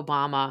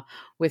Obama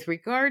with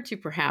regard to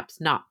perhaps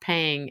not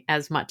paying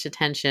as much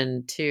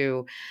attention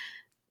to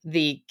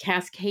the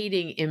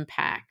cascading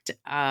impact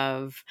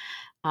of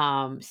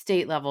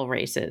state level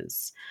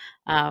races.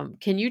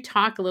 Can you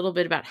talk a little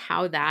bit about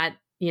how that,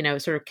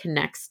 sort of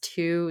connects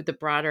to the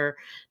broader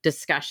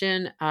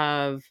discussion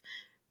of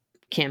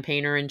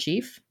campaigner in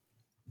chief?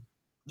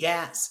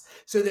 Yes.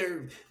 So there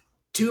are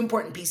two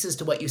important pieces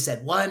to what you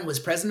said. One was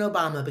President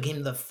Obama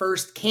became the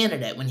first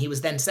candidate when he was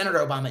then Senator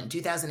Obama in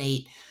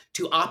 2008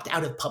 to opt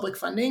out of public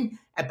funding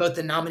at both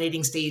the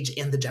nominating stage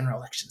and the general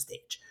election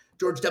stage.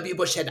 George W.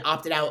 Bush had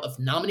opted out of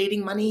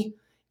nominating money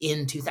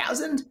in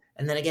 2000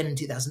 and then again in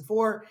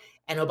 2004,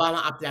 and Obama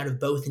opted out of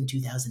both in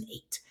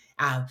 2008.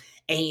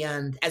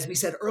 And as we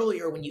said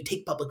earlier, when you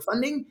take public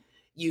funding,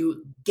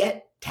 you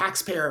get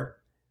taxpayer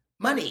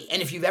money.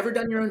 And if you've ever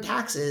done your own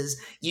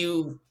taxes,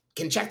 you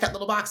can check that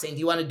little box saying, do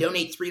you want to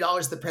donate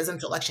 $3 to the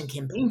presidential election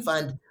campaign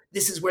fund?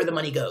 This is where the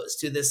money goes,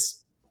 to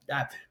this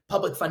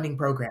public funding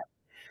program.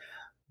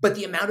 But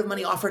the amount of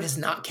money offered has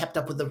not kept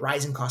up with the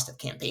rising cost of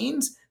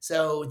campaigns.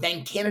 So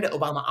then candidate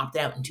Obama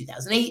opted out in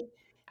 2008.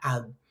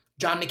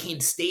 John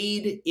McCain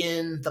stayed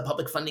in the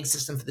public funding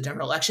system for the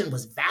general election,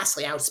 was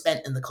vastly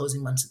outspent in the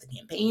closing months of the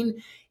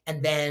campaign,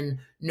 and then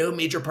no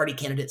major party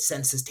candidate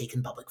since has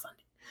taken public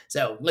funding.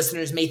 So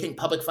listeners may think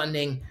public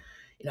funding,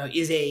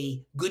 is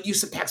a good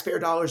use of taxpayer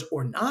dollars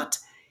or not.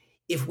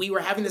 if we were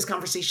having this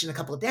conversation a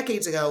couple of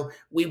decades ago,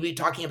 we would be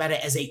talking about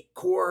it as a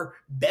core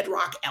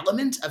bedrock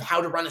element of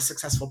how to run a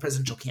successful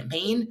presidential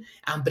campaign.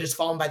 But it's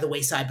fallen by the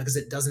wayside because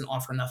it doesn't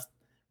offer enough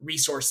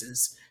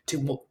resources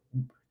to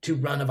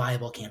run a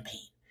viable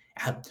campaign.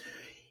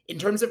 In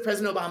terms of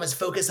President Obama's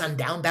focus on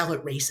down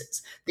ballot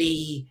races,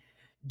 the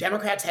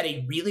Democrats had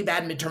a really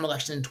bad midterm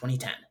election in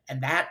 2010.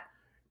 And that,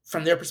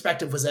 from their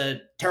perspective, was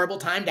a terrible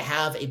time to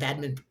have a bad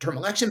midterm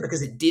election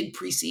because it did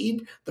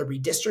precede the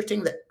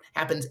redistricting that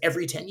happens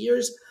every 10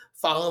 years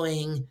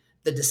following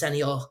the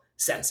decennial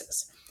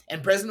census.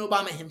 And President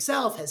Obama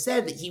himself has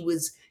said that he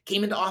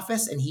came into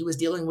office and he was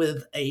dealing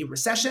with a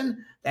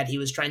recession that he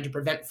was trying to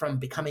prevent from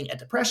becoming a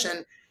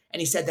depression. And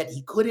he said that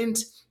he couldn't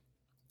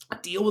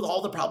deal with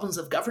all the problems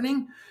of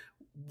governing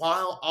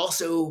while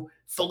also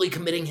fully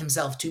committing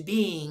himself to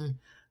being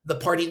the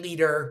party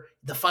leader,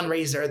 the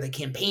fundraiser, the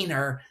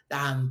campaigner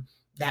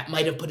that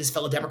might have put his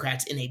fellow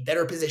Democrats in a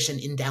better position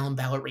in down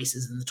ballot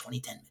races in the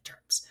 2010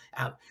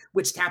 midterms,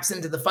 which taps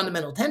into the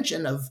fundamental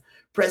tension of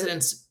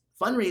presidents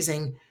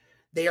fundraising.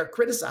 They are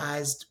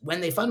criticized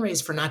when they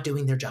fundraise for not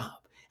doing their job.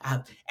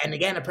 And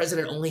again, a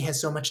president only has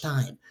so much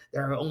time.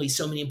 There are only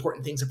so many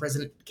important things a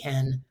president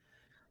can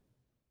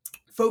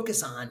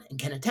focus on and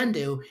can attend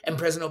to. And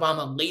President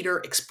Obama later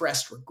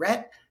expressed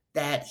regret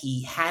that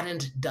he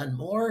hadn't done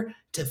more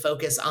to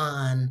focus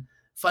on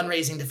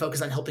fundraising, to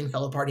focus on helping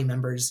fellow party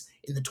members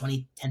in the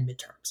 2010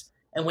 midterms.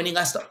 And when he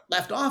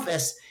left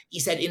office, he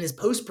said in his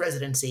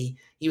post-presidency,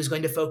 he was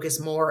going to focus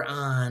more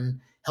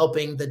on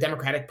helping the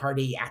Democratic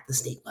Party at the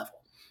state level.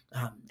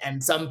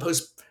 And some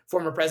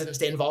former presidents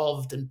stay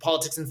involved in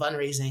politics and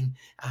fundraising,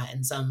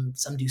 and some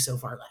do so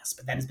far less.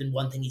 But that has been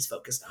one thing he's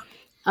focused on.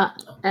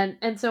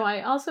 And so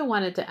I also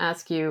wanted to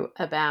ask you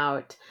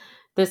about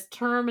this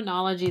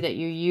terminology that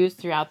you use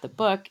throughout the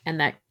book, and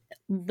that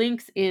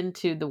links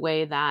into the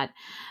way that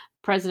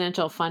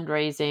presidential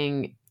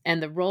fundraising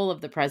and the role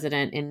of the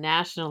president in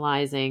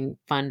nationalizing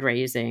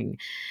fundraising.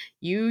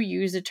 You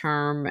use a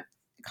term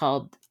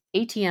called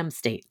ATM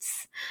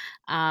states.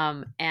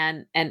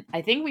 And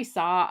I think we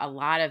saw a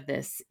lot of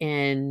this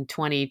in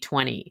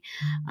 2020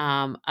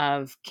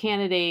 of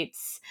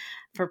candidates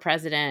for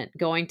president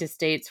going to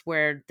states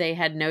where they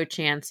had no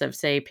chance of,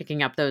 say,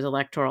 picking up those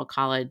electoral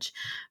college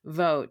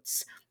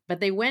votes. But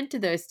they went to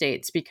those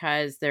states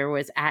because there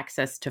was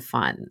access to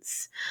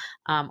funds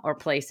or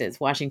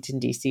places, Washington,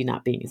 D.C.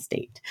 not being a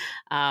state.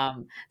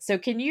 So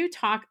can you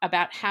talk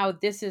about how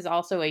this is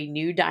also a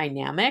new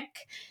dynamic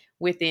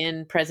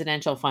within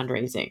presidential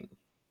fundraising?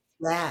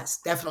 Yes,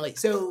 definitely.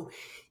 So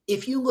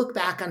if you look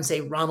back on,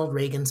 say, Ronald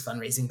Reagan's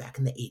fundraising back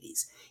in the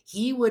 80s,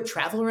 he would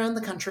travel around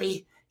the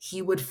country.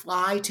 He would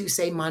fly to,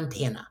 say,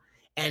 Montana.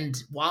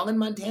 And while in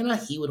Montana,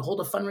 he would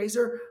hold a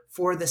fundraiser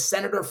for the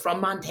senator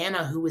from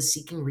Montana who was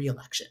seeking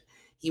re-election.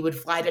 He would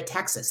fly to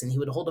Texas and he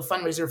would hold a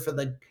fundraiser for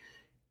the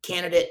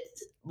candidate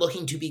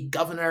looking to be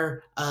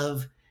governor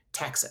of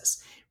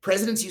Texas.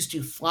 Presidents used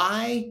to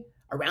fly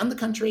around the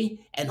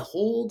country and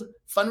hold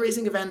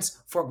fundraising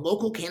events for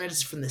local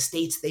candidates from the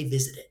states they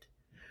visited.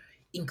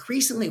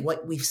 Increasingly,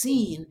 what we've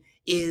seen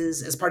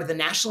is, as part of the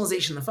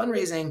nationalization of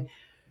fundraising,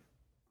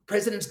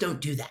 presidents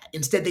don't do that.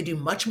 Instead, they do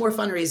much more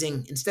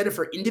fundraising. Instead of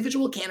for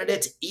individual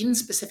candidates in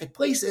specific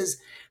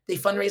places, they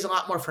fundraise a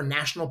lot more for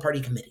national party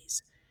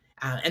committees.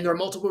 And there are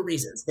multiple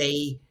reasons.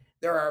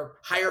 There are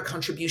higher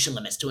contribution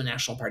limits to a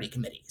national party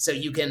committee. So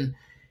you can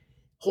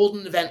hold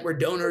an event where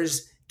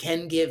donors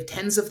can give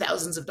tens of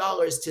thousands of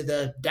dollars to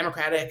the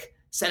Democratic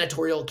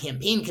Senatorial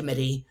Campaign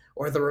Committee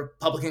or the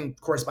Republican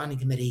Corresponding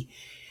Committee.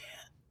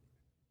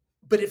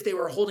 But if they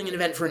were holding an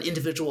event for an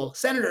individual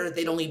senator,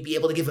 they'd only be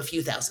able to give a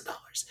few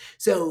 $1,000s.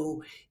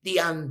 So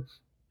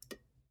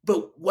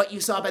but what you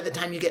saw by the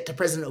time you get to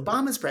President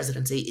Obama's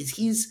presidency is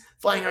he's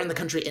flying around the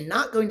country and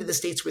not going to the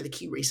states where the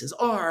key races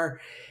are,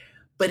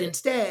 but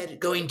instead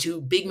going to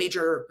big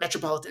major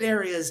metropolitan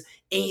areas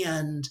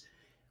and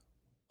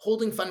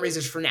holding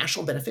fundraisers for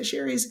national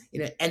beneficiaries,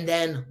 and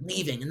then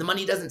leaving. And the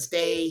money doesn't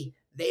stay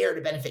there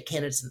to benefit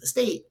candidates in the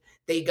state.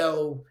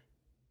 The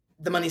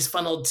money's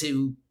funneled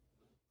to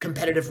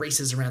competitive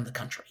races around the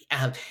country.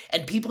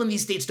 And people in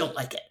these states don't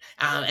like it.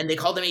 And they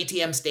call them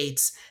ATM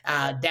states.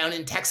 Down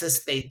in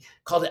Texas, they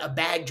called it a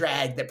bag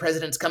drag, that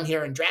presidents come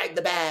here and drag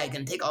the bag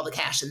and take all the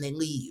cash and they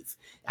leave.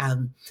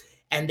 And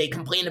they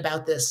complain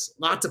about this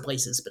lots of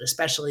places, but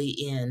especially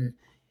in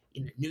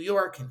New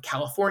York and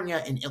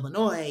California and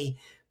Illinois,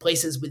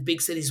 places with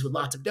big cities with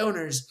lots of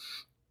donors,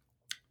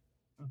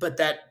 but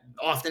that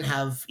often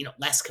have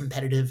less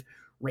competitive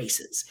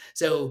races.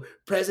 So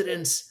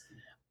presidents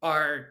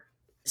are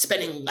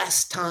spending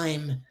less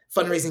time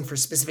fundraising for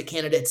specific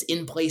candidates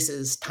in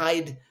places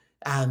that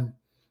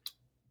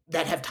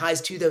have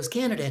ties to those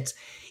candidates.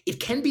 It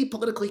can be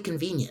politically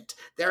convenient.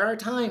 There are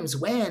times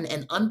when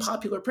an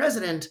unpopular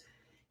president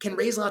can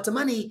raise lots of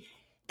money.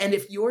 And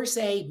if you're,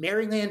 say,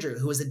 Mary Landrieu,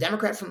 who is a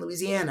Democrat from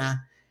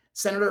Louisiana,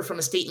 senator from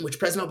a state in which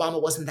President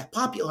Obama wasn't that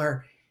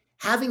popular,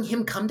 having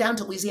him come down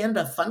to Louisiana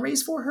to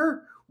fundraise for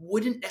her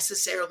wouldn't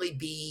necessarily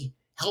be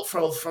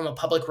helpful from a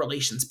public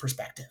relations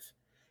perspective.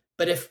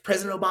 But if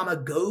President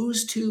Obama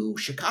goes to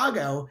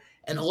Chicago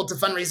and holds a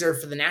fundraiser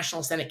for the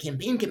National Senate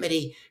Campaign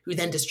Committee, who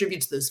then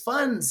distributes those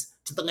funds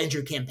to the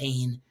Landrieu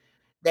campaign,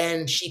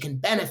 then she can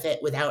benefit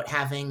without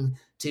having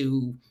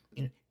to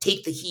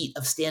take the heat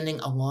of standing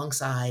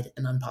alongside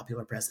an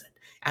unpopular president.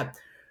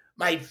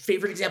 My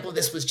favorite example of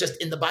this was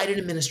just in the Biden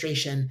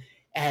administration,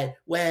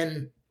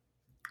 when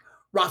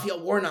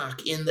Raphael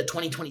Warnock in the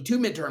 2022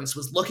 midterms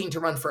was looking to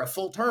run for a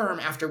full term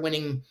after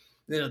winning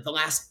the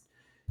last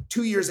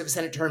 2 years of a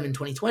Senate term in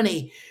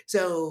 2020.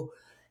 So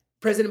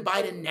President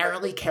Biden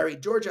narrowly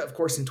carried Georgia, of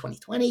course, in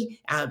 2020,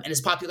 and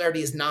his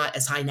popularity is not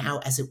as high now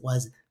as it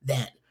was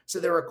then. So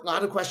there were a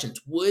lot of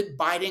questions. Would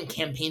Biden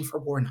campaign for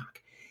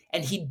Warnock?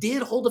 And he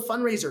did hold a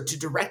fundraiser to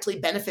directly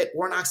benefit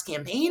Warnock's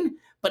campaign,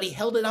 but he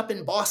held it up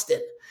in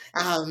Boston,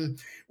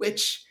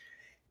 which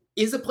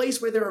is a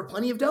place where there are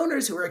plenty of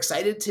donors who are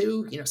excited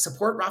to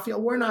support Raphael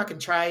Warnock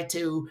and try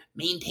to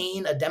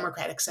maintain a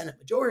Democratic Senate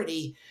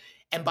majority.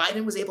 And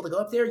Biden was able to go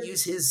up there,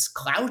 use his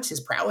clout, his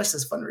prowess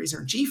as fundraiser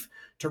in chief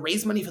to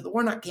raise money for the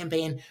Warnock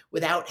campaign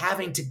without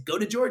having to go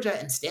to Georgia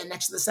and stand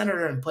next to the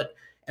senator and put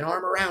an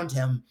arm around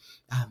him.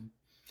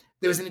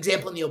 There was an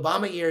example in the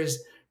Obama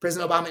years.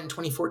 President Obama in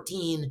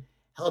 2014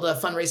 held a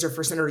fundraiser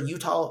for Senator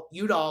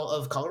Udall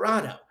of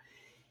Colorado.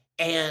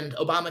 And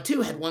Obama,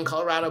 too, had won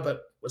Colorado,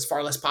 but was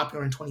far less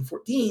popular in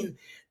 2014.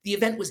 The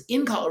event was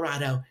in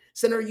Colorado.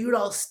 Senator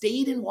Udall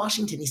stayed in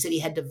Washington. He said he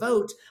had to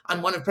vote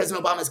on one of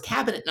President Obama's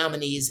cabinet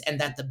nominees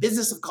and that the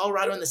business of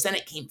Colorado in the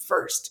Senate came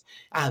first.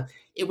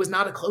 It was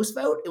not a close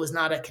vote. It was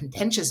not a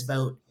contentious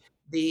vote.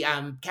 The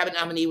cabinet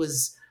nominee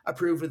was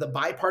approved with a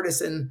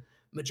bipartisan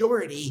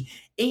majority.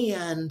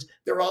 And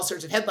there were all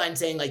sorts of headlines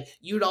saying, like,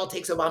 Udall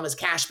takes Obama's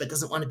cash but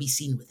doesn't want to be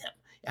seen with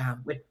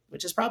him,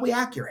 which is probably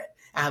accurate.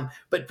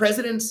 But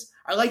presidents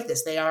are like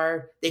this.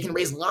 They can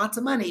raise lots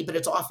of money, but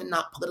it's often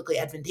not politically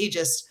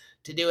advantageous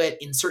to do it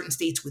in certain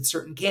states with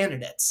certain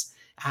candidates.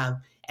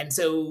 And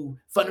so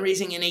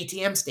fundraising in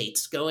ATM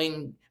states,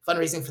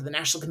 fundraising for the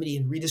National Committee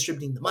and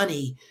redistributing the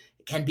money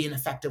can be an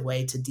effective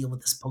way to deal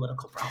with this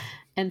political problem.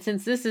 And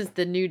since this is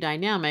the new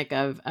dynamic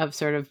of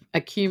sort of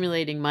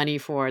accumulating money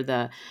for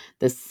the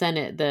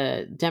Senate,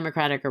 the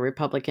Democratic or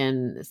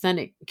Republican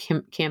Senate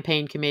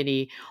campaign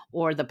committee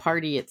or the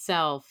party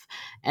itself,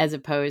 as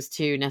opposed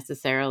to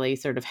necessarily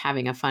sort of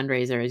having a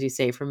fundraiser, as you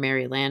say, for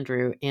Mary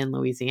Landrieu in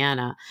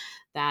Louisiana,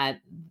 that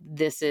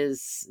this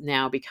is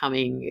now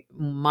becoming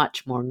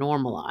much more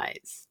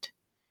normalized.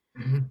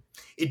 Mm-hmm.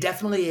 It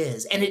definitely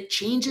is. And it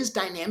changes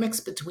dynamics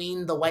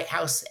between the White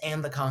House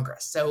and the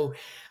Congress. So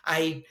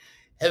I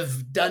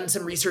have done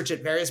some research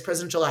at various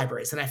presidential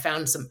libraries, and I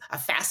found a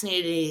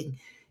fascinating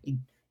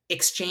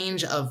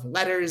exchange of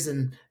letters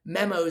and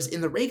memos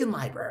in the Reagan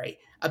Library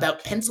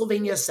about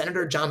Pennsylvania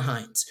Senator John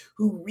Hines,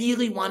 who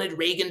really wanted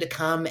Reagan to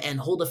come and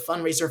hold a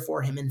fundraiser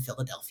for him in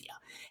Philadelphia.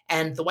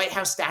 And the White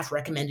House staff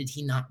recommended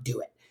he not do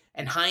it.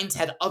 And Hines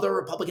had other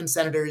Republican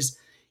senators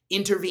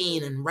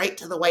intervene and write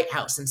to the White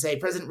House and say,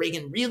 President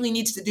Reagan really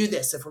needs to do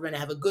this if we're going to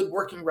have a good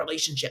working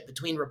relationship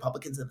between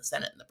Republicans in the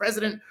Senate and the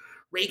president.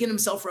 Reagan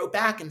himself wrote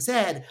back and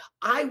said,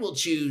 I will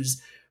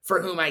choose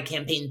for whom I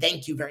campaign.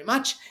 Thank you very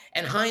much.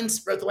 And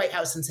Hines wrote the White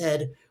House and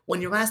said,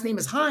 when your last name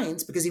is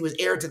Hines, because he was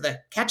heir to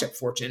the ketchup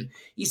fortune,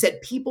 he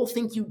said, people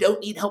think you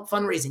don't need help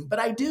fundraising, but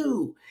I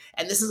do.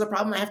 And this is a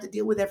problem I have to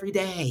deal with every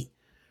day.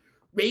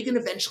 Reagan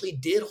eventually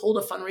did hold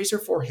a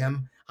fundraiser for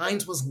him.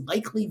 Hines was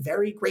likely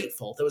very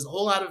grateful. There was a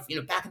whole lot of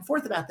back and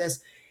forth about this.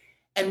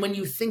 And when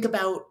you think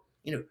about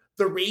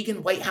the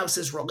Reagan White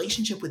House's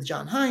relationship with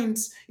John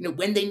Hines,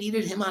 when they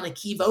needed him on a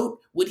key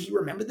vote, would he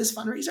remember this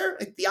fundraiser?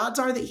 Like, the odds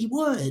are that he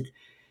would.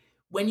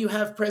 When you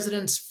have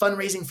presidents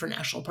fundraising for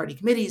national party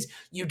committees,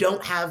 you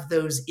don't have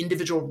those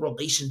individual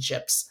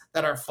relationships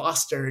that are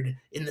fostered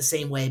in the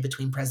same way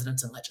between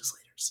presidents and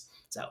legislators.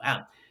 So,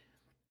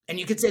 and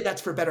you could say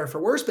that's for better or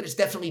for worse, but it's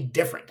definitely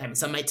different. I mean,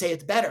 some might say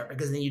it's better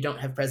because then you don't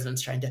have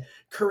presidents trying to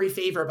curry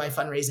favor by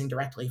fundraising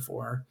directly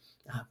for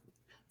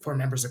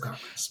members of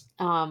Congress.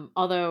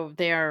 Although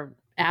they are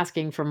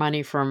asking for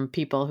money from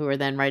people who are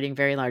then writing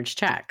very large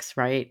checks,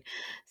 right?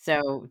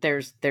 So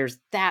there's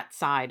that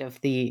side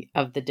of the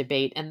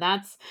debate, and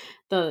that's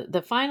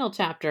the final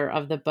chapter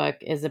of the book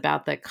is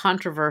about the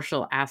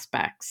controversial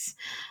aspects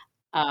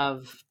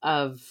of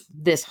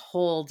this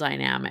whole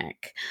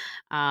dynamic,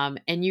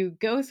 and you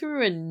go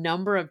through a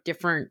number of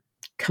different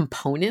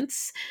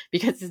components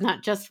because it's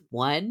not just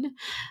one.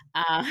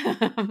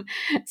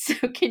 So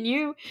can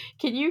you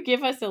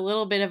give us a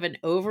little bit of an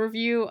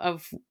overview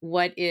of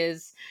what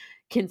is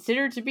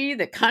considered to be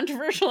the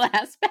controversial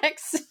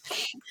aspects?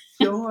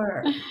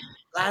 Sure,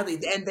 gladly.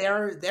 And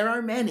there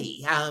are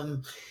many.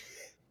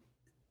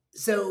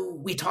 So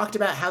we talked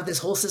about how this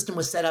whole system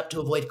was set up to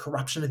avoid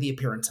corruption or the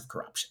appearance of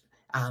corruption.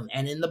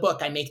 And in the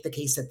book, I make the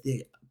case that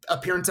the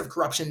appearance of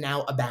corruption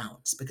now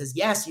abounds because,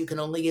 yes, you can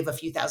only give a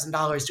few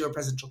 $1,000s to a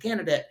presidential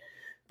candidate,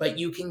 but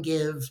you can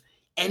give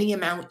any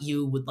amount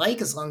you would like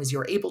as long as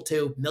you're able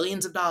to,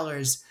 millions of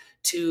dollars,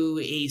 to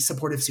a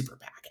supportive super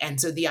PAC. And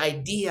so the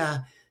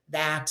idea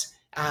that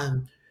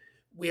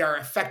we are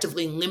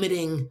effectively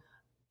limiting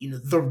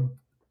the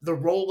the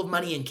role of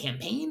money in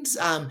campaigns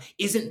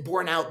isn't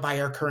borne out by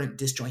our current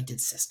disjointed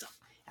system.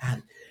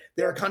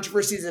 There are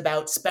controversies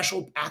about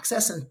special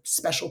access and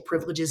special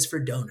privileges for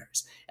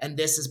donors. And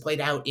this is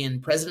played out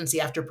in presidency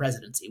after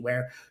presidency,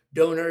 where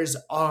donors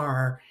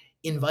are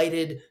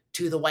invited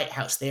to the White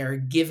House. They are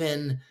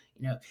given,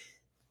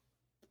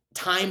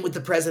 time with the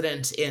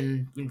president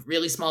in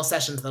really small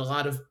sessions that a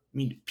lot of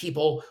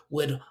people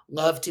would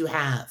love to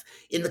have.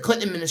 In the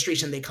Clinton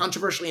administration, they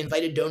controversially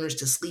invited donors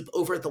to sleep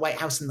over at the White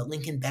House in the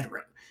Lincoln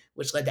bedroom,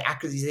 which led to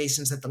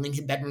accusations that the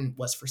Lincoln bedroom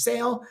was for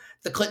sale.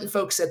 The Clinton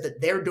folks said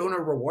that their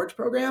donor rewards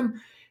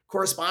program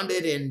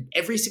corresponded in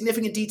every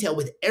significant detail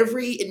with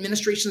every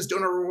administration's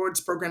donor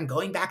rewards program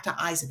going back to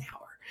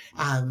Eisenhower.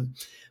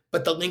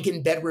 But the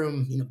Lincoln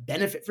bedroom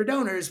benefit for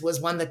donors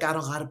was one that got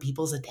a lot of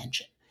people's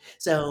attention.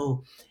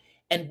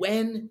 And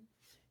when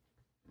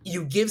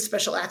you give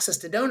special access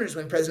to donors,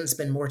 when presidents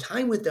spend more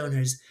time with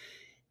donors,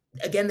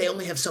 again, they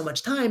only have so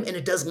much time, and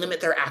it does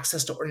limit their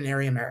access to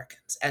ordinary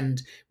Americans.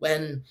 And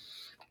when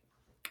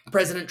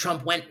President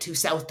Trump went to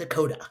South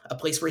Dakota, a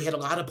place where he had a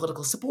lot of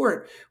political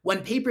support,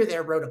 one paper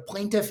there wrote a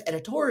plaintiff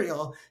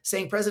editorial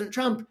saying, President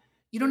Trump,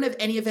 you don't have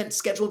any events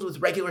scheduled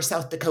with regular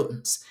South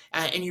Dakotans,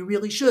 and you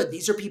really should.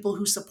 These are people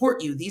who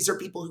support you. These are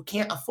people who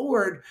can't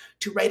afford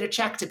to write a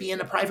check to be in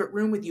a private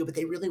room with you, but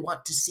they really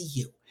want to see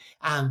you.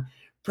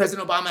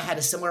 President Obama had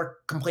a similar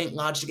complaint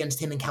lodged against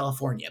him in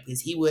California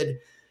because he would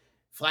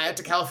fly out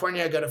to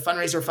California, go to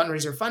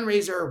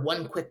fundraiser,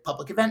 one quick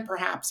public event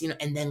perhaps,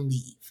 and then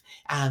leave.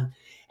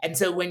 And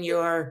so when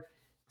you're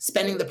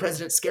spending the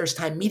president's scarce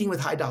time meeting with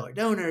high dollar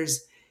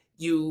donors,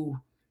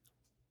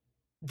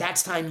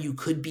 that's time you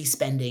could be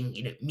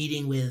spending,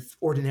 meeting with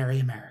ordinary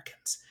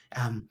Americans.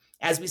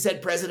 As we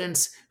said,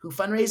 presidents who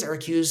fundraise are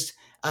accused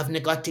of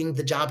neglecting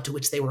the job to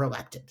which they were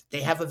elected.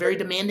 They have a very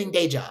demanding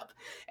day job,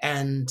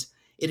 and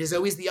it is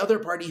always the other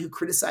party who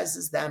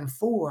criticizes them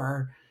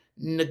for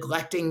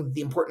neglecting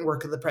the important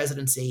work of the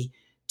presidency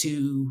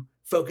to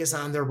focus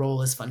on their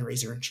role as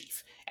fundraiser in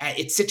chief.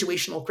 It's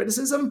situational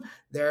criticism.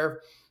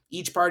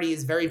 Each party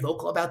is very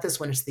vocal about this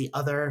when it's the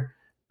other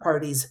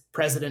party's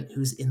president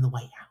who's in the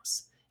White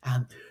House.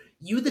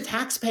 You, the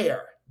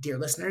taxpayer, dear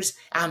listeners,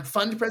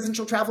 fund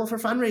presidential travel for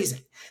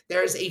fundraising.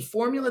 There's a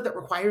formula that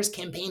requires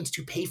campaigns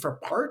to pay for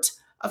part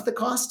of the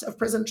cost of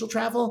presidential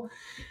travel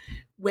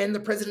when the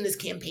president is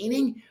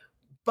campaigning,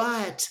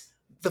 but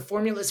the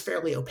formula is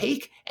fairly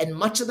opaque, and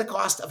much of the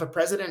cost of a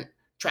president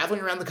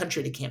traveling around the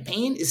country to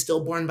campaign is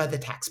still borne by the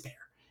taxpayer.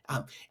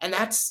 And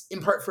that's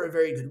in part for a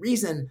very good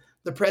reason.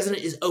 The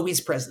president is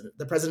always president.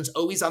 The president's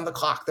always on the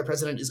clock. The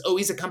president is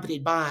always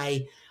accompanied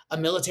by a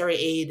military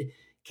aide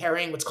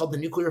carrying what's called the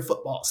nuclear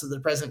football so that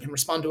the president can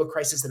respond to a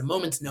crisis at a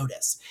moment's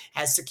notice,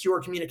 has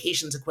secure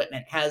communications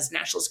equipment, has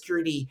national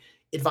security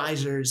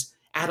advisors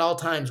at all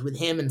times with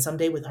him and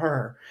someday with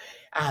her.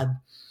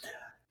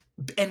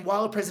 And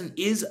while a president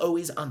is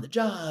always on the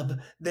job,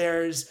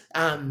 there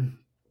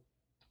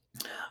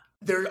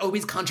are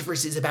always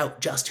controversies about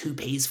just who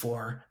pays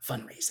for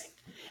fundraising.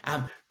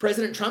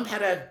 President Trump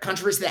had a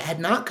controversy that had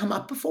not come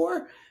up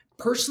before,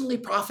 personally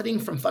profiting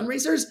from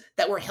fundraisers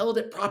that were held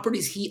at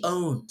properties he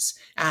owns.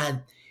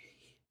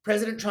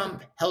 President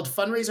Trump held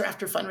fundraiser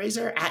after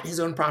fundraiser at his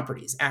own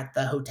properties, at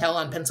the hotel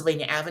on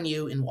Pennsylvania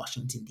Avenue in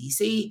Washington,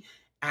 D.C.,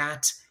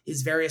 at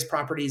his various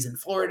properties in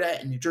Florida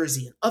and New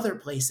Jersey and other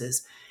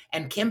places.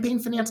 And campaign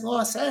finance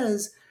law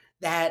says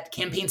that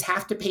campaigns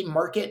have to pay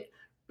market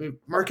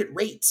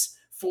rates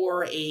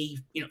for a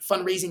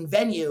fundraising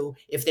venue.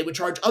 If they would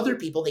charge other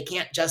people, they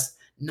can't just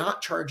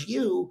not charge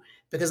you,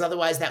 because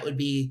otherwise that would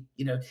be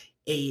an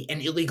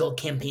illegal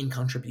campaign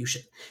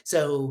contribution.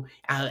 So,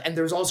 and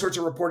there's all sorts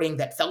of reporting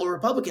that fellow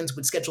Republicans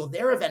would schedule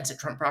their events at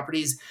Trump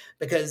properties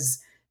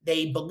because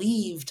they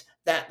believed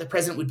that the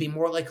president would be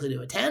more likely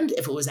to attend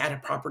if it was at a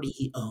property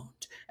he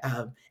owned.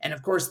 And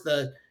of course,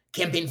 the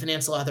campaign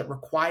finance law that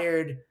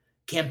required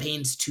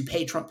campaigns to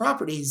pay Trump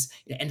properties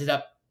ended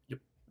up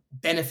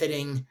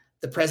benefiting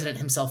the president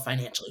himself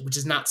financially, which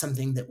is not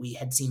something that we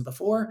had seen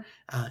before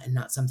and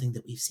not something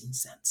that we've seen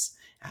since.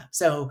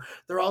 So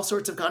there are all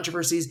sorts of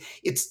controversies.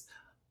 It's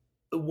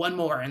one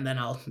more, and then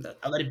I'll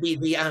let it be.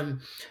 The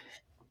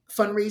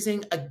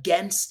fundraising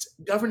against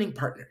governing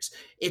partners.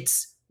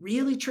 It's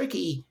really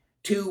tricky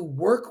to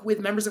work with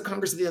members of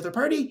Congress of the other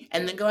party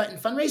and then go out and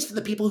fundraise for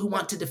the people who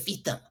want to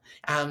defeat them.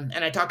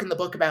 And I talk in the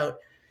book about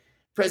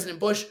President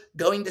Bush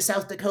going to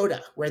South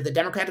Dakota, where the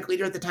Democratic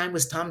leader at the time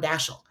was Tom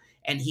Daschle.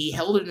 And he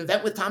held an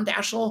event with Tom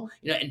Daschle,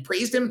 and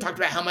praised him, talked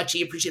about how much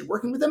he appreciated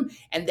working with him.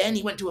 And then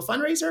he went to a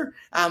fundraiser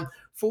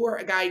for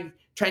a guy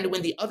trying to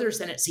win the other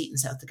Senate seat in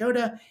South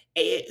Dakota,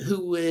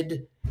 who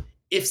would,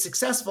 if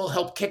successful,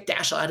 help kick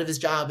Daschle out of his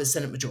job as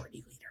Senate Majority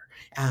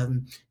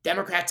Leader.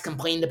 Democrats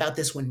complained about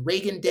this when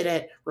Reagan did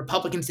it.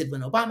 Republicans did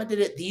when Obama did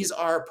it. These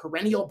are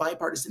perennial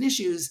bipartisan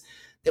issues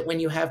that when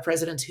you have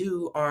presidents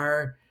who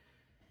are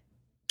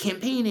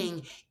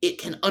campaigning, it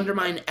can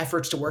undermine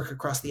efforts to work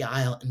across the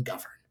aisle and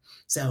govern.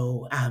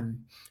 So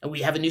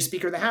we have a new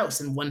Speaker of the House,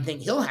 and one thing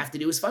he'll have to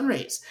do is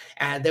fundraise.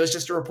 There was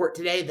just a report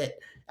today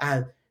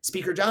that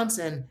Speaker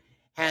Johnson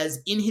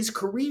has in his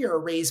career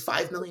raised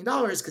 $5 million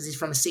because he's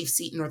from a safe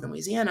seat in northern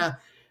Louisiana.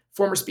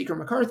 Former Speaker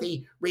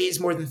McCarthy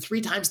raised more than 3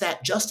 times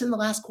that just in the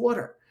last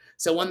quarter.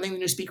 So one thing the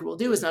new speaker will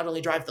do is not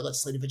only drive the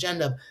legislative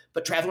agenda,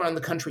 but travel around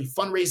the country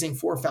fundraising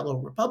for fellow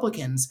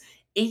Republicans.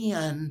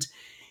 And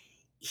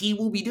he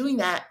will be doing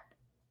that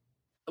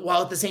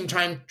while at the same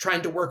time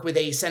trying to work with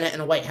a Senate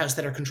and a White House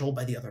that are controlled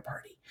by the other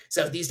party.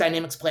 So these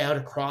dynamics play out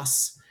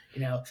across,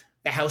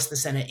 the House, the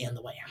Senate, and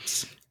the White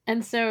House.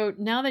 And so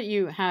now that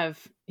you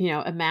have,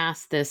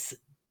 amassed this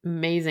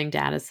amazing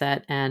data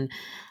set and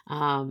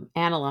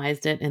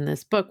analyzed it in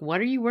this book, what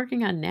are you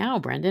working on now,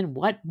 Brendan?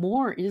 What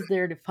more is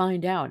there to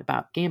find out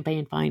about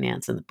campaign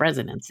finance and the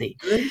presidency?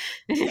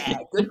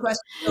 Good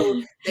question.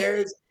 So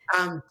there's,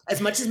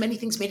 as much as many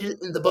things made it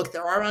in the book,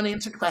 there are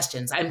unanswered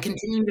questions. I'm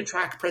continuing to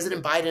track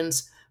President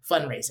Biden's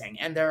fundraising,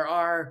 and there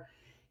are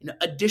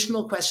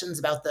additional questions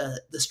about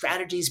the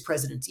strategies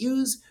presidents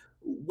use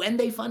when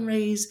they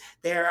fundraise.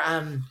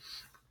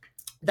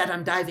 That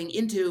I'm diving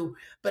into,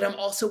 but I'm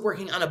also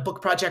working on a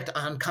book project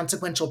on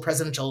consequential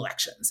presidential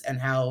elections and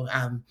how,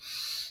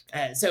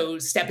 so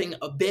stepping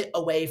a bit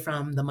away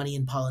from the money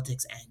in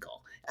politics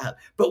angle.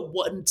 But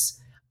once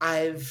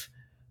I've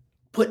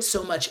put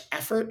so much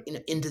effort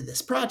into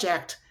this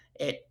project,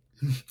 it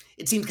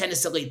seems kind of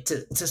silly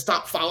to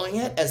stop following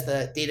it as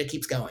the data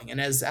keeps going.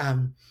 And as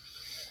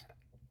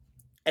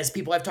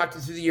people I've talked to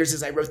through the years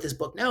as I wrote this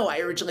book know, I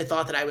originally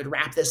thought that I would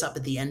wrap this up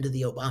at the end of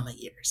the Obama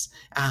years.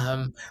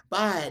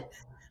 But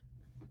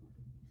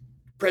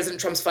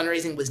President Trump's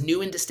fundraising was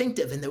new and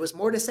distinctive, and there was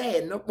more to say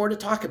and more to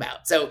talk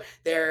about. So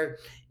there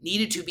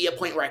needed to be a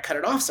point where I cut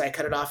it off. So I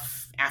cut it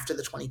off after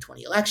the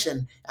 2020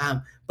 election.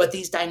 But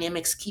these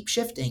dynamics keep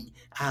shifting,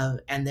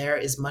 and there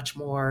is much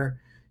more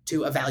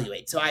to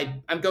evaluate. So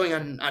I'm going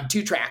on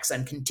 2 tracks.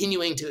 I'm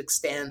continuing to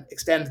extend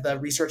the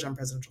research on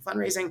presidential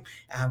fundraising,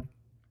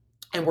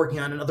 and working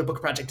on another book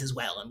project as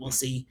well. And we'll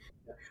see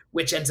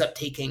which ends up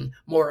taking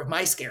more of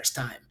my scarce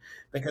time.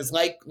 Because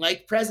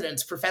like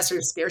presidents,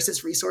 professors'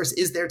 scarcest resource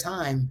is their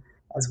time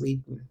as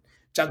we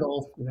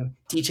juggle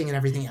teaching and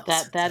everything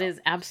else. That is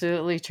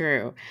absolutely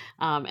true.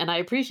 And I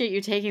appreciate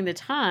you taking the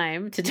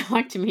time to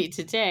talk to me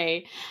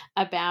today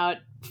about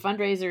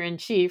Fundraiser in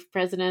Chief,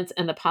 Presidents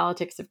and the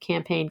Politics of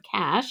Campaign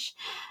Cash.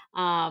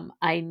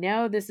 I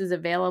know this is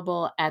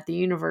available at the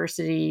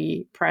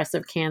University Press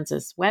of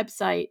Kansas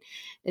website.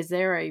 Is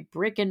there a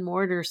brick and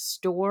mortar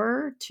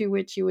store to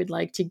which you would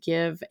like to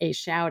give a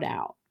shout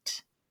out?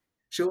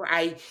 Sure.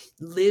 I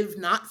live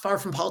not far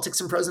from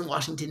Politics and Prose in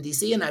Washington,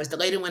 D.C., and I was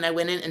delighted when I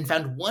went in and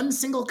found one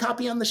single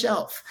copy on the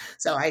shelf.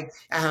 So I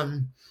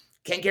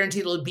can't guarantee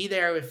it'll be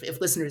there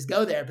if listeners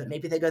go there, but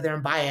maybe they go there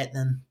and buy it,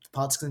 then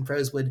Politics and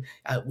Prose would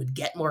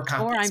get more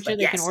copies. Or I'm sure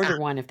they can order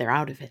one if they're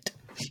out of it.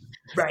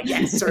 Right.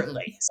 Yes,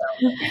 certainly. So,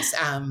 yes.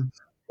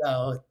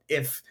 So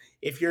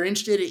if you're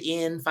interested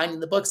in finding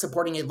the book,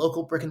 supporting a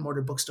local brick and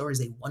mortar bookstore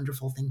is a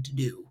wonderful thing to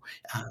do.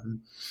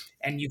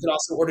 And you can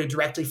also order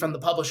directly from the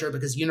publisher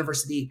because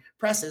university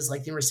presses,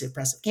 like the University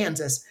Press of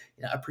Kansas,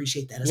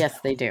 appreciate that as well. Yes,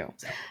 they do.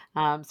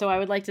 So I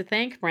would like to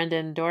thank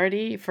Brendan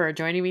Doherty for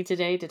joining me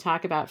today to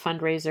talk about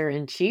Fundraiser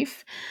in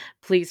Chief.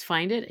 Please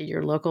find it at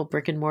your local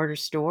brick and mortar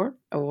store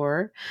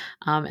or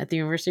at the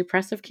University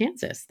Press of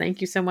Kansas.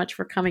 Thank you so much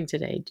for coming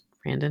today,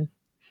 Brandon.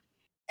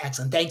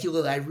 Excellent. Thank you,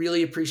 Lily. I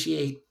really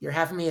appreciate your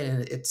having me,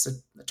 and it's a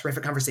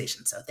terrific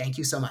conversation. So thank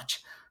you so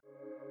much.